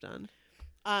I would have done.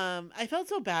 I felt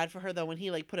so bad for her though when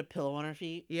he like put a pillow on her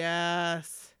feet.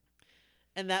 Yes.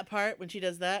 And that part when she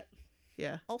does that,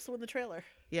 Yeah. also in the trailer.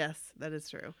 Yes, that is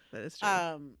true. That is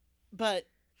true. But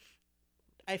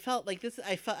I felt like this.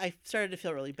 I started to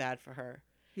feel really bad for her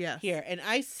Yes. here, and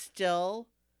I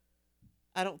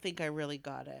don't think I really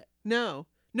got it. No.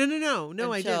 No, I didn't.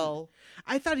 Until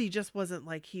I thought he just wasn't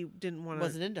like, he didn't want to.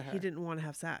 wasn't into her. He didn't want to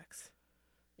have sex.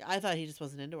 I thought he just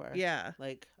wasn't into her. Yeah.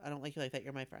 Like, I don't like you like that.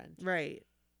 You're my friend. Right.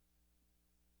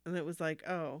 And it was like,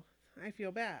 oh, I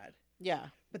feel bad. Yeah.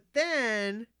 But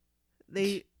then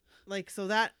they so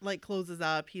that closes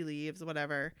up, he leaves,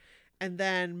 whatever. And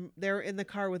then they're in the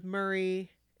car with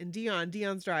Murray and Dion.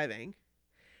 Dion's driving.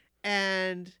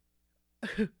 And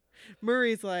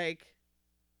Murray's like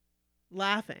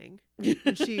laughing.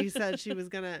 And she said she was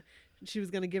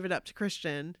gonna give it up to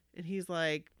Christian. And he's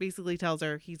like, basically tells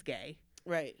her he's gay.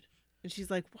 Right. And she's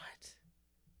like, what?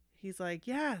 He's like,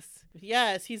 yes.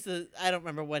 Yes, I don't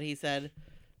remember what he said.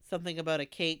 Something about a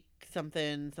cake,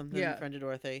 something Yeah. friend of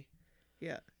Dorothy.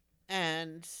 Yeah.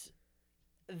 And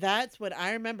that's what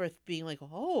I remember being like,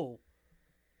 oh,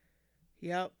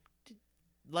 Yep.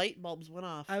 light bulbs went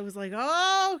off. I was like,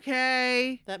 oh,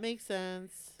 okay. That makes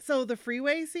sense. So the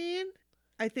freeway scene,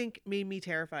 I think, made me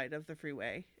terrified of the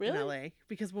freeway in Really? LA,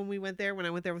 because when I went there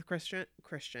with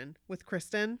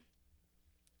Kristen,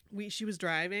 she was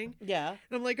driving, Yeah. and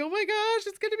I'm like, oh my gosh,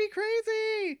 it's gonna be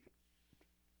crazy.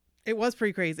 It was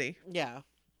pretty crazy, Yeah.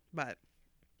 but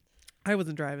I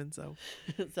wasn't driving, so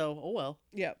So, oh well.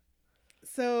 yep.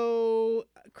 So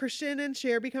Christian and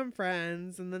Cher become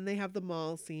friends, and then they have the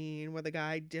mall scene where the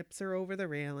guy dips her over the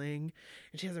railing,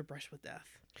 and she has her brush with death.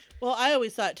 Well, I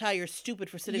always thought, Ty, you're stupid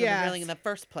for sitting on Yes. the railing in the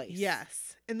first place.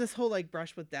 Yes. And this whole like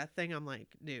brush with death thing, I'm like,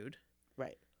 dude.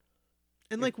 Right.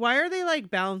 And like, why are they like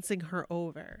balancing her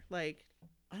over? Like,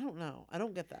 I don't know. I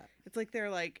don't get that. it's like they're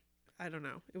like, I don't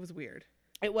know. It was weird.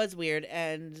 It was weird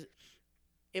and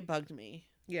it bugged me.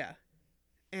 Yeah.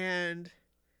 And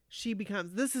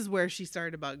this is where she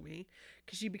started to bug me,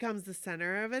 because she becomes the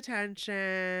center of attention,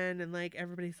 and like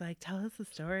everybody's like, tell us the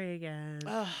story again.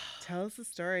 Ugh. Tell us the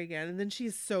story again. And then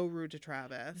she's so rude to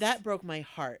Travis. That broke my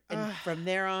heart. And Ugh. from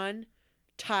there on,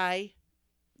 Ty,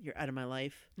 you're out of my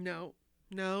life. No.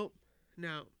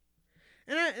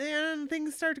 And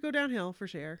things start to go downhill for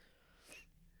Cher.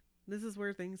 This is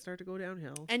where things start to go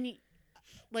downhill. And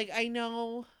like, I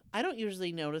know I don't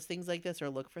usually notice things like this or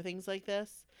look for things like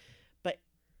this, but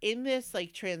in this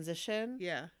like transition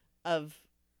Yeah. of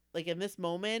like in this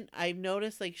moment, I've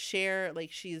noticed like Cher,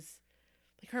 like she's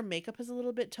like her makeup is a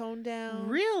little bit toned down.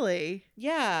 Really?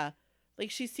 Yeah.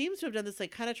 Like she seems to have done this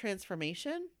like kind of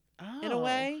transformation Oh. in a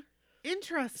way.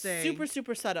 Interesting. Super,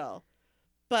 super subtle.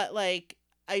 But like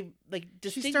I like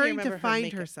She's distinctly starting remember to her find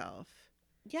makeup. herself.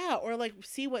 Yeah, or like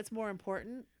see what's more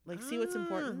important. Like, see what's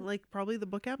important. Like probably the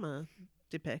book Emma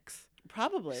depicts.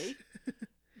 Probably.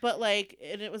 But like,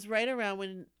 and it was right around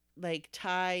when like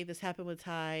this happened with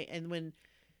Ty, and when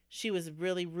she was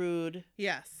really rude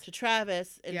Yes. to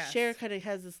Travis, and Yes. Cher kind of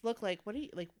has this look like,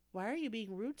 why are you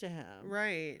being rude to him?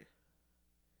 Right.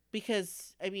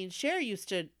 Because I mean, Cher used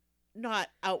to not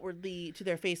outwardly to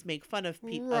their face make fun of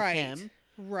people Right. of him,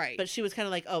 Right. but she was kind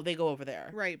of like, oh, they go over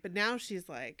there. right. But now she's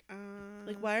like,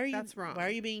 Why are you? That's wrong. Why are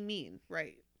you being mean?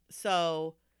 Right.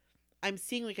 So, I'm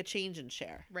seeing like a change in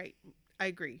Cher, Right. I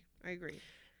agree.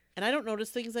 and I don't notice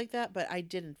things like that, but I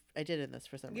did in this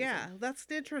for some reason. Yeah, that's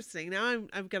interesting. Now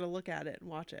I've got to look at it and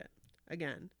watch it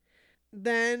again.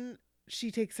 Then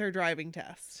she takes her driving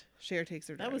test. Cher takes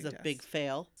her That driving was a test. big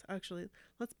fail. Actually,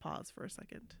 let's pause for a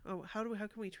second. Oh, how can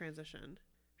we transition?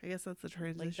 I guess that's the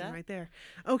transition that? right there.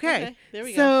 Okay. There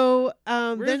we go.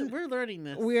 So We're we're learning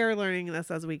this. we are learning this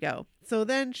as we go. So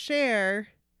then Cher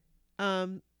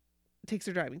takes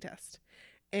her driving test.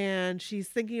 And she's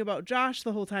thinking about Josh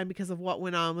the whole time because of what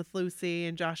went on with Lucy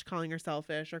and Josh calling her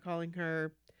selfish or calling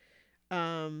her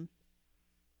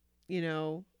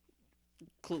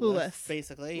clueless.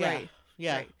 basically. Yeah. Right.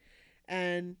 Yeah. Right.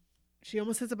 And she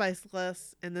almost hits a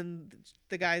bicyclist, and then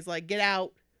the guy's like, "Get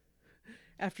out!"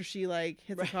 After she like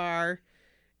hits a Right. car,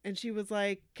 and she was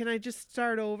like, "Can I just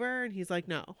start over?" And he's like,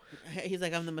 "No." He's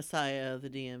like, I'm the messiah of the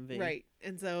DMV. Right.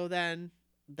 And so then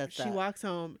That's she that. walks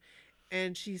home,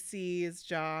 and she sees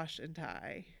Josh and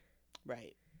Ty,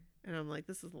 Right. and I'm like,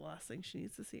 "This is the last thing she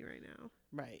needs to see right now."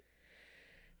 Right.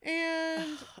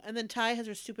 And And then Ty has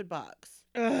her stupid box.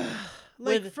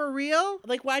 like With- for real,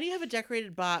 Like, why do you have a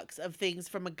decorated box of things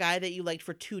from a guy that you liked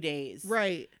for 2 days?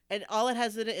 right? And all it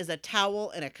has in it is a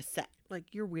towel and a cassette. Like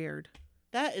you're weird.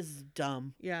 That is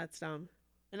dumb. Yeah, it's dumb.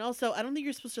 And also, I don't think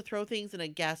you're supposed to throw things in a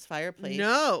gas fireplace.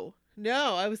 No,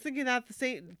 I was thinking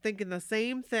the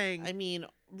same thing. I mean,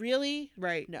 really?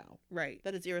 Right, No. right.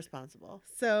 That is irresponsible.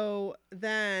 So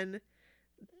then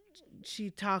she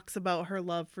talks about her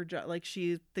love for like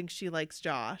she thinks she likes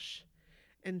Josh,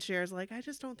 and Cher's like, "I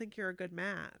just don't think you're a good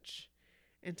match."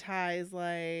 And Ty's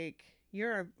like,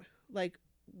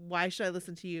 "Why should I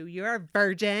listen to you? You're a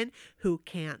virgin who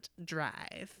can't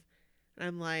drive." And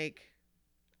I'm like,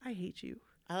 "I hate you."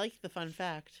 I like the fun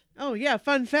fact. Oh yeah,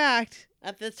 fun fact: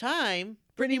 At the time,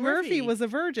 Brittany Murphy was a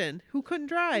virgin who couldn't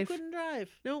who drive. couldn't drive.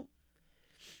 Nope.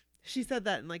 She said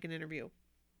that in like an interview.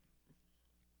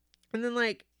 And then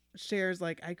like Cher's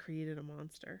like, "I created a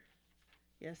monster."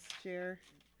 Yes, Cher.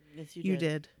 Yes, You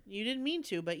did. You didn't mean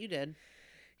to, but you did.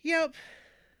 Yep.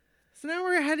 So now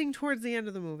we're heading towards the end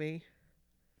of the movie.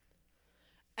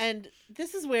 And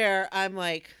this is where I'm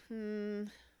like,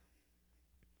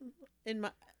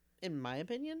 in my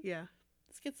opinion, Yeah.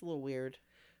 this gets a little weird.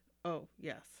 Oh,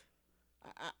 yes.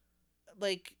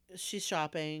 Like, she's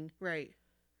shopping Right.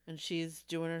 and she's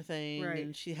doing her thing, Right.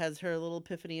 and she has her little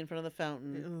epiphany in front of the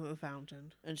fountain, Oh, the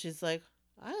fountain. and she's like,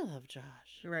 I love Josh.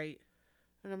 Right.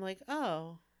 And I'm like,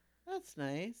 oh, that's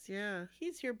nice. Yeah.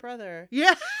 He's your brother.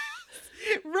 Yeah.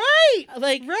 Right.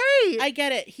 Like, Right. I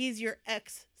get it. He's your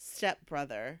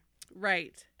ex-stepbrother.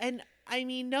 Right. And I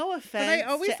mean, no I offense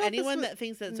always to thought this anyone was- that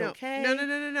thinks that's No. okay.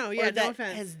 No. or Yeah, that no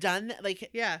offense. has done that. Like,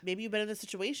 Yeah. maybe you've been in this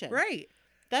situation. Right.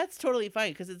 That's totally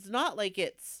fine, because it's not like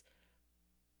it's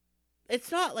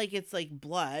like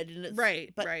blood, and it's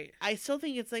Right. But right. I still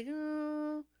think it's like,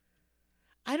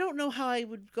 I don't know how I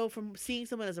would go from seeing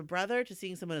someone as a brother to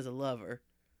seeing someone as a lover.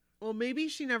 Well, maybe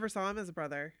she never saw him as a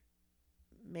brother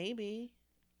Maybe,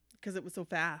 because it was so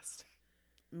fast.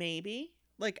 maybe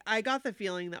Like I got the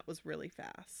feeling that was really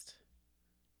fast.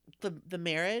 the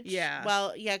marriage. Yeah.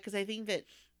 Well, yeah, because I think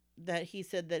that he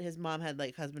said that his mom had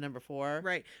like husband number 4.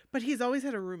 Right. But he's always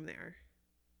had a room there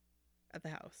at the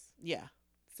house. Yeah.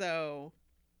 So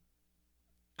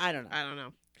I don't know. I don't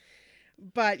know.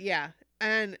 But yeah.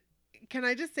 And can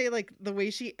I just say, like, the way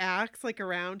she acts, like,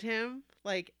 around him,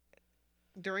 like,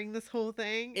 during this whole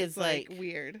thing It's is like like-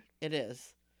 weird. It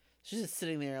is. She's just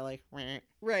sitting there like, "Meh."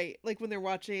 Right. Like when they're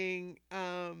watching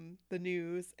the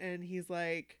news and he's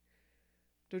like,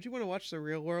 "Don't you want to watch The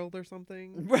Real World or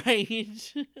something?"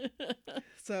 Right.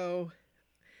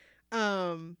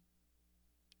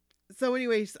 So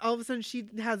anyways, all of a sudden she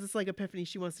has this like epiphany.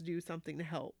 She wants to do something to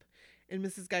help. And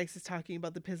Mrs. Geist is talking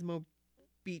about the Pismo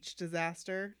Beach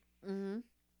disaster, hmm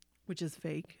which is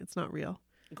fake. It's not real,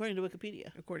 According to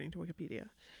Wikipedia. according to Wikipedia.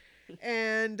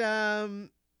 And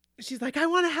she's like, "I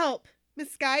want to help.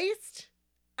 Miss Geist,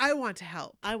 I want to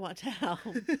help." I want to help.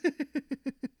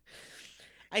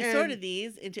 I And- sorted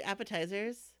these into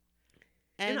appetizers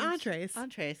And entrees.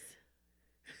 Entrees.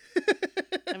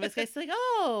 And Miss Guy's like,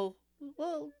 oh,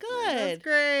 well, good. That's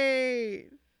great.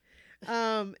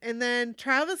 And then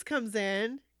Travis comes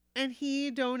in and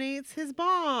he donates his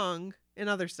bong and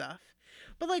other stuff.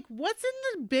 But like, what's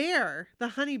in the bear? The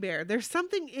honey bear. There's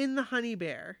something in the honey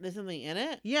bear. There's something in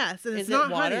it? Yes, and Is it's it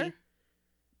not water? honey.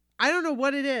 I don't know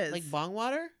what it is. Like bong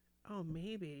water? Oh,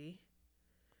 maybe.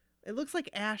 It looks like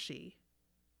ashy,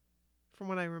 from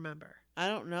what I remember. I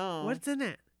don't know. What's in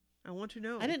it? I want to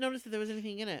know. I didn't notice that there was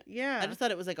anything in it. Yeah. I just thought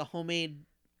it was like a homemade.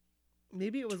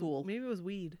 maybe it was. tool. Maybe it was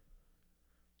weed.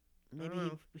 Maybe don't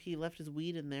know. he left his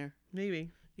weed in there.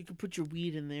 Maybe You can put your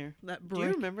weed in there. that Do brick.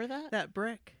 you remember that? That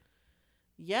brick?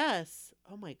 Yes.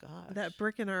 Oh my gosh. That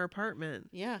brick in our apartment.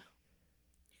 Yeah. You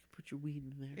can put your weed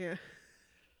in there. Yeah.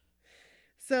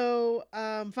 So,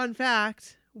 fun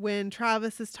fact: when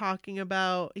Travis is talking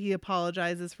about, he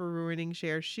apologizes for ruining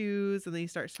Cher's shoes, and then he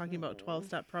starts talking about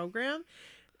 12-step program.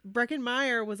 Breckin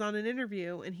Meyer was on an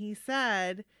interview, and he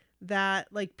said that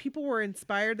like people were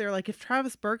inspired. They're like, if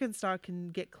Travis Birkenstock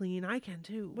can get clean, I can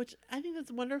too. Which I think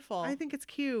that's wonderful. I think it's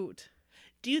cute.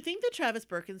 Do you think that Travis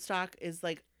Birkenstock is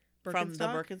like from the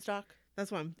Birkenstock?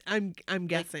 That's what I'm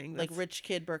guessing. Like That's- rich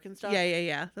kid Birkenstock?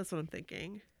 Yeah. That's what I'm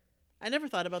thinking. I never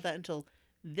thought about that until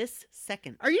this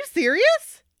second. Are you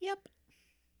serious? Yep.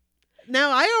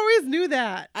 Now I always knew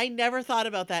that. I never thought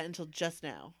about that until just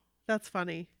now. That's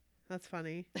funny. That's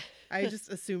funny. I just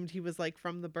assumed he was like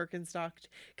from the Birkenstock,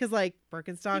 because like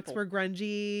Birkenstocks People. were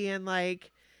grungy and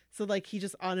like, so like he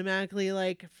just automatically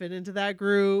like fit into that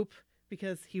group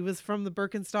because he was from the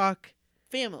Birkenstock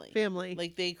Family. family.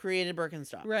 Like they created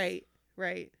Birkenstock. Right.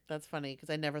 That's funny because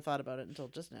I never thought about it until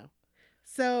just now.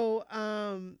 So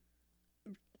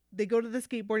they go to the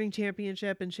skateboarding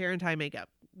championship and Cher and Ty make up.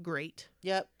 Great.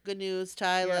 Yep. Good news.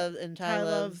 Ty Yeah. loves Ty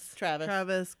loves Travis.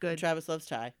 Travis, good. Travis loves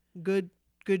Ty. Good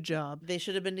job. They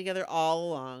should have been together all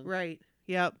along. Right.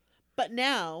 Yep. But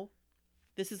now,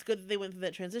 this is good that they went through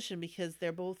that transition because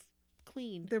they're both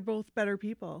clean. They're both better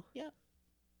people. Yep.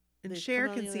 And They've Cher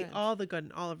come out can the see other end. all the good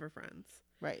in all of her friends.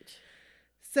 Right.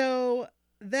 So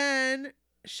then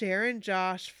Cher and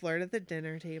Josh flirt at the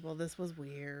dinner table. This was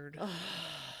weird.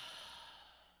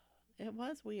 It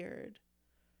was weird.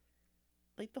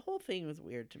 Like, the whole thing was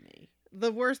weird to me.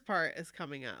 The worst part is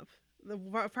coming up. The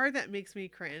part that makes me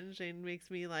cringe and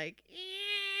makes me like,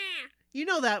 you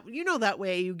know that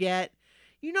way you get.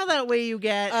 You know that way you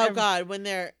get. Oh, God, when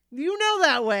they're... You know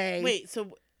that way. Wait,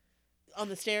 so on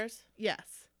the stairs?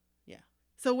 Yes. Yeah.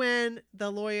 So when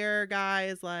the lawyer guy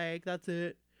is like, that's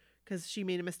it, because she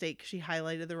made a mistake. She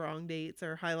highlighted the wrong dates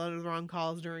or highlighted the wrong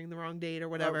calls during the wrong date or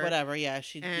whatever. Or whatever, yeah.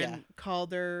 And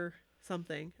called her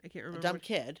something. I can't A remember. dumb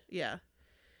kid. Yeah.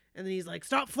 And then he's like,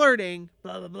 stop flirting,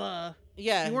 blah, blah, blah.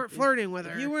 Yeah. You weren't flirting with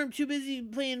her. You weren't too busy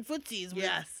playing footsies with,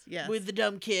 Yes. with the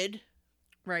dumb kid.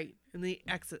 Right. And the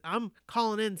exit. I'm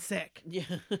calling in sick. Yeah.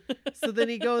 So then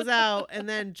he goes out, and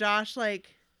then Josh,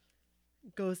 like,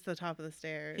 goes to the top of the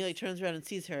stairs. He, like, turns around and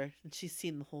sees her, and she's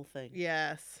seen the whole thing.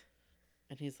 Yes.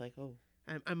 And he's like, oh,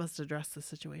 I must address the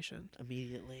situation.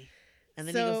 immediately. And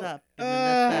then he goes up. And then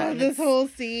that's that. And this it's- whole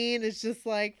scene is just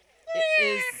like, It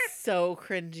is so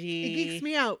cringy. it geeks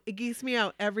me out. It geeks me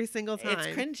out every single time. It's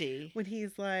cringy. When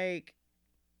he's like,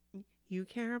 you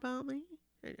care about me?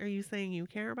 Are you saying you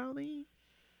care about me?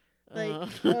 Like,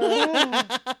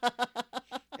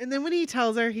 And then when he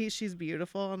tells her she's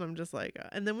beautiful, and I'm just like,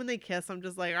 and then when they kiss, I'm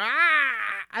just like,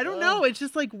 I don't know. It's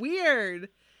just like weird.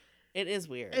 It is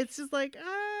weird. It's just like,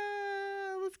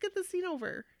 let's get the scene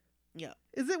over. Yeah.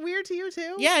 Is it weird to you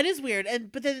too? Yeah, it is weird.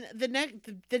 But then the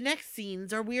next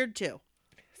scenes are weird too.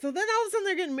 So then all of a sudden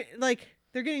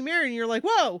they're getting married, and you're like,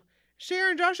 whoa, Cher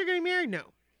and Josh are getting married? No.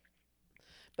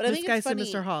 But I This think guy it's said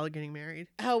funny Mr. Hall are getting married.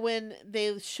 how when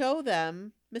they show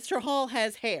them, Mr. Hall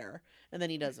has hair and then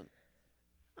he doesn't.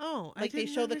 Oh, I Like, they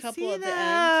didn't show the ever couple see at the end.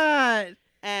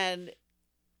 that.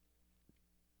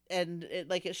 And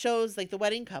it shows like the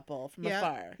wedding couple from Yeah,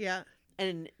 afar. yeah.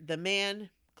 And the man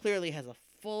clearly has a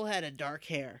full head of dark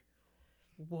hair.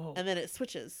 Whoa. And then it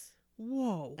switches.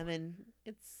 Whoa. And then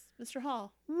it's Mr.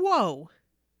 Hall Whoa.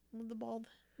 with the bald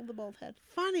head.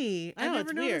 Funny. I know, never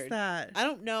it's noticed weird. that. I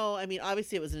don't know. I mean,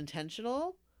 obviously it was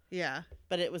intentional, Yeah.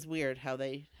 but it was weird how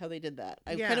they did that.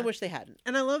 I Yeah. kind of wish they hadn't.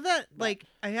 And I love that, But- like,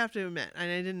 I have to admit,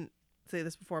 and I didn't say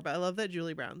this before, but I love that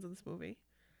Julie Brown's in this movie.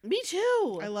 Me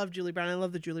too. I love Julie Brown. I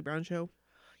love the Julie Brown show.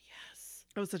 Yes,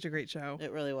 It was such a great show.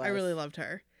 it really was. I really loved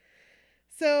her.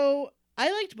 So,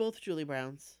 I liked both Julie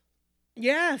Browns.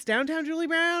 yes, Downtown Julie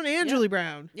Brown and Yep. Julie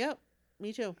Brown. Yep,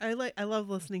 me too. I love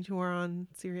listening to her on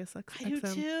Sirius XM. I do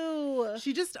too.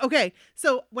 She just okay.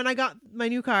 So when I got my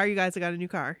new car, you guys, I got a new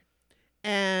car,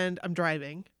 and I'm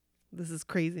driving. This is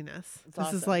craziness. It's this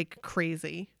is awesome. like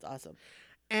crazy. It's awesome.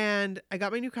 And I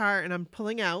got my new car, and I'm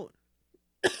pulling out,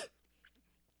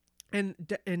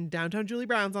 and Downtown Julie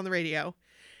Brown's on the radio.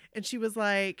 And she was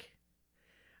like,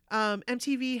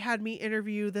 MTV had me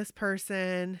interview this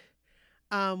person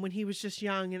when he was just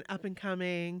young and up and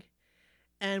coming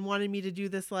and wanted me to do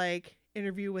this like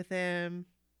interview with him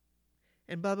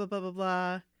and blah, blah, blah, blah,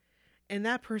 blah. And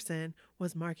that person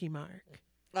was Marky Mark.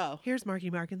 Oh. Here's Marky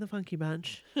Mark and the Funky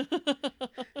Bunch.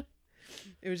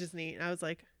 It was just neat. I was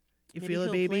like, you Maybe feel it,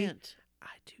 he'll baby? plant. I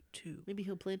do too. Maybe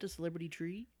he'll plant a celebrity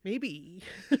tree. Maybe.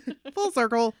 Full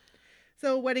circle.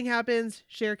 So wedding happens.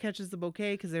 Cher catches the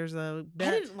bouquet because there's a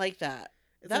bet. I didn't like that.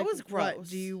 It's That like, was gross. what,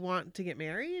 do you want to get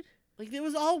married? Like, it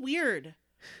was all weird.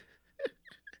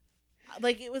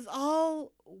 Like, it was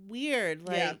all weird.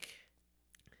 Like, Yeah.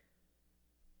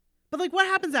 But like, what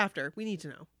happens after? We need to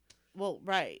know. well,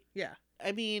 right. Yeah.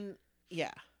 I mean,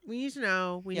 yeah. We need to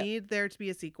know. We Yep. need there to be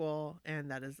a sequel, and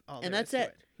that is all. And there that's is to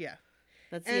it. Yeah.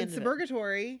 That's the And end of it.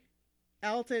 Suburgatory,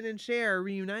 Elton and Cher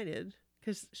reunited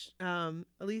because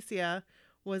Alicia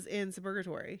was in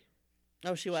Suburgatory.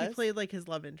 Oh, she was? She played like his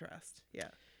love interest. Yeah.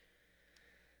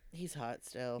 He's hot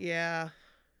still. Yeah.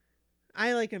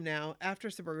 I like him now. After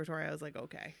Suburgatory, I was like,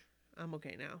 okay, I'm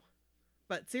okay now.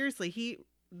 But seriously,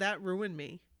 that ruined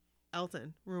me.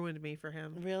 Elton ruined me for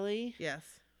him. Really? Yes.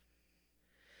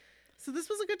 So this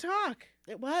was a good talk.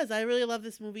 It was. I really love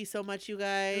this movie so much, you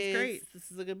guys. It was great.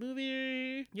 This is a good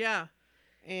movie. Yeah.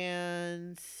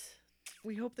 And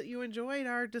We hope that you enjoyed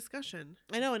our discussion.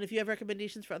 I know. And if you have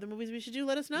recommendations for other movies we should do,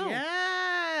 let us know.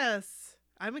 Yes.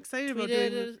 I'm excited Tweet about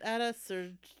doing it at us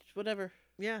or whatever.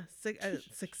 Yeah,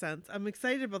 Sixth Sense. I'm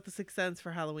excited about the Sixth Sense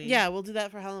for Halloween. Yeah, we'll do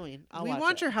that for Halloween. I'll we watch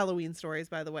want it. your Halloween stories,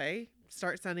 by the way.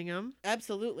 Start sending them.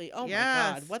 Absolutely. Oh my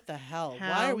Yes. God. What the hell?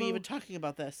 Why are we even Hallow- talking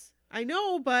about this? I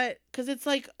know, but Because it's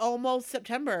like almost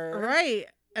September. right.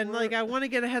 And We're- like, I want to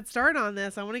get a head start on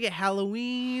this. I want to get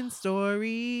Halloween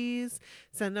stories.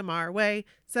 Send them our way.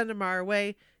 Send them our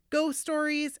way. Ghost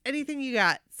stories. Anything you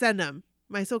got, send them.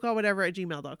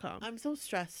 mysocallwhatever@gmail.com. I'm so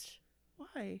stressed.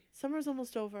 Why? Summer's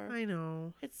almost over. I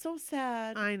know. It's so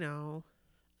sad. I know.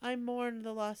 I mourn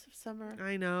the loss of summer.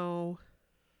 I know.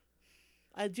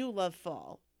 I do love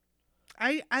fall.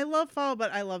 I love fall,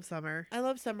 but I love summer. I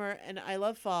love summer and I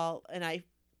love fall and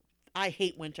I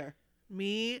hate winter.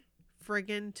 Me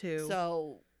friggin' too.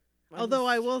 So Although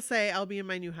I will say I'll be in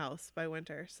my new house by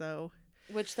winter, so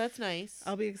which that's nice.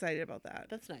 I'll be excited about that.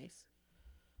 That's nice.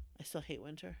 I still hate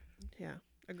winter. Yeah,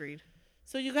 agreed.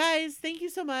 So you guys, thank you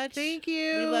so much. Thank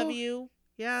you. We love you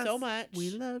Yes. so much. We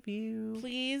love you.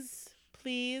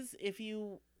 Please, if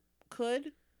you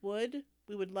would,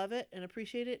 we would love it and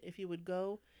appreciate it if you would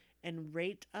go and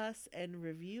rate us and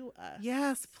review us.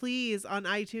 Yes, please, on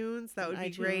iTunes. That On would be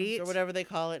iTunes great. or whatever they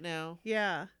call it now.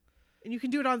 Yeah. And you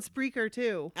can do it on Spreaker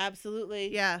too.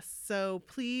 Absolutely. Yes. So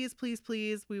please, please,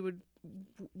 please, we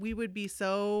would be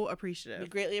so We appreciative.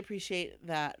 greatly appreciate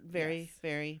that very, Yes.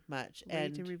 very much. Rate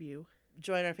And and review.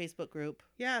 join our Facebook group.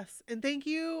 Yes. And thank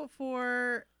you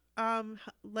for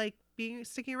like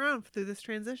sticking around through this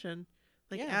transition.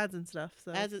 Like Yeah. ads and stuff.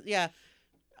 So Yeah.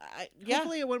 Yeah,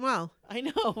 hopefully it went well. I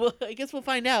know. Well, I guess we'll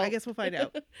find out. I guess we'll find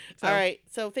out. So, All right.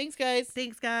 So thanks, guys.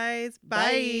 Thanks, guys. Bye.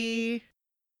 Bye.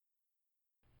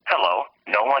 Hello,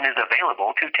 no one is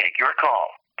available to take your call.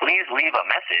 Please leave a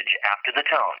message after the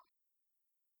tone.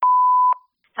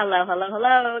 Hello, hello,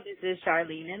 hello. This is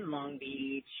Charlene in Long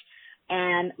Beach.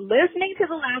 And listening to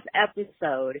the last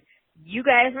episode, you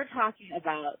guys were talking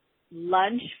about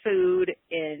lunch food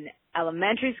in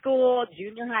elementary school,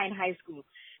 junior high, and high school.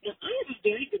 Now, I have a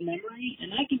very good memory,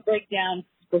 and I can break down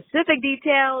specific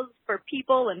details for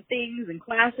people and things and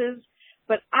classes,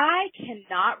 but I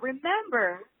cannot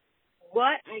remember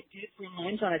what I did for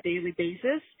lunch on a daily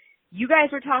basis. You guys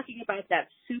were talking about that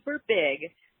super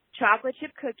big chocolate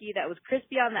chip cookie that was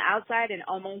crispy on the outside and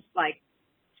almost like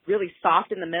really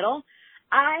soft in the middle.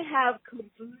 I have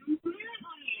completely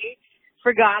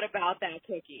forgot about that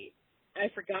cookie. I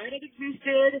forgot it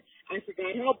existed. I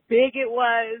forgot how big it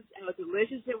was, how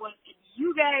delicious it was. And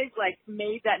you guys like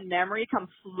made that memory come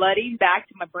flooding back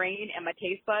to my brain and my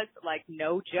taste buds like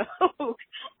no joke.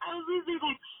 I was literally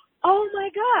like, oh my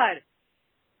God,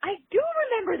 I do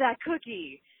remember that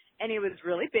cookie. And it was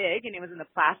really big, and it was in a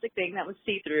plastic thing that was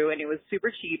see-through, and it was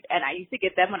super cheap. And I used to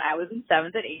get them when I was in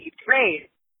 7th and 8th grade.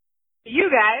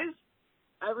 You guys,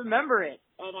 I remember it,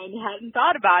 and I hadn't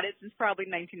thought about it since probably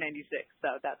 1996,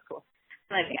 so that's cool.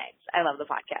 Anyway, guys, I love the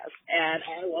podcast, and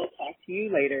I will talk to you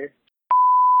later.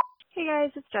 Hey guys,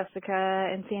 it's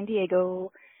Jessica in San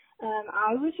Diego.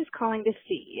 I was just calling to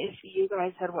see if you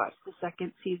guys had watched the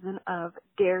second season of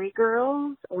Dairy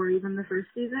Girls or even the first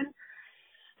season.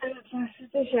 I'm obsessed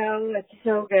with the show. It's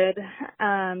so good.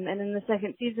 And in the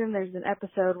second season, there's an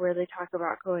episode where they talk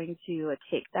about going to a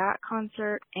Take That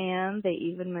concert, and they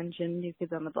even mention New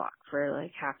Kids on the Block for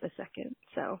like half a second.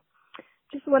 So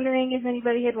just wondering if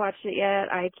anybody had watched it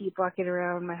yet. I keep walking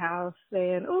around my house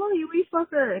saying, "Oh, you wee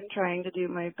fucker," and trying to do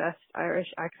my best Irish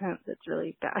accent that's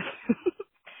really bad.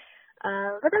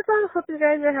 But that's all. Hope you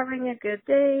guys are having a good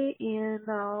day, and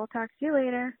I'll talk to you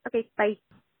later. Okay, bye.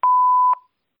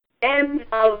 End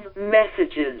of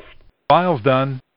messages. File's done.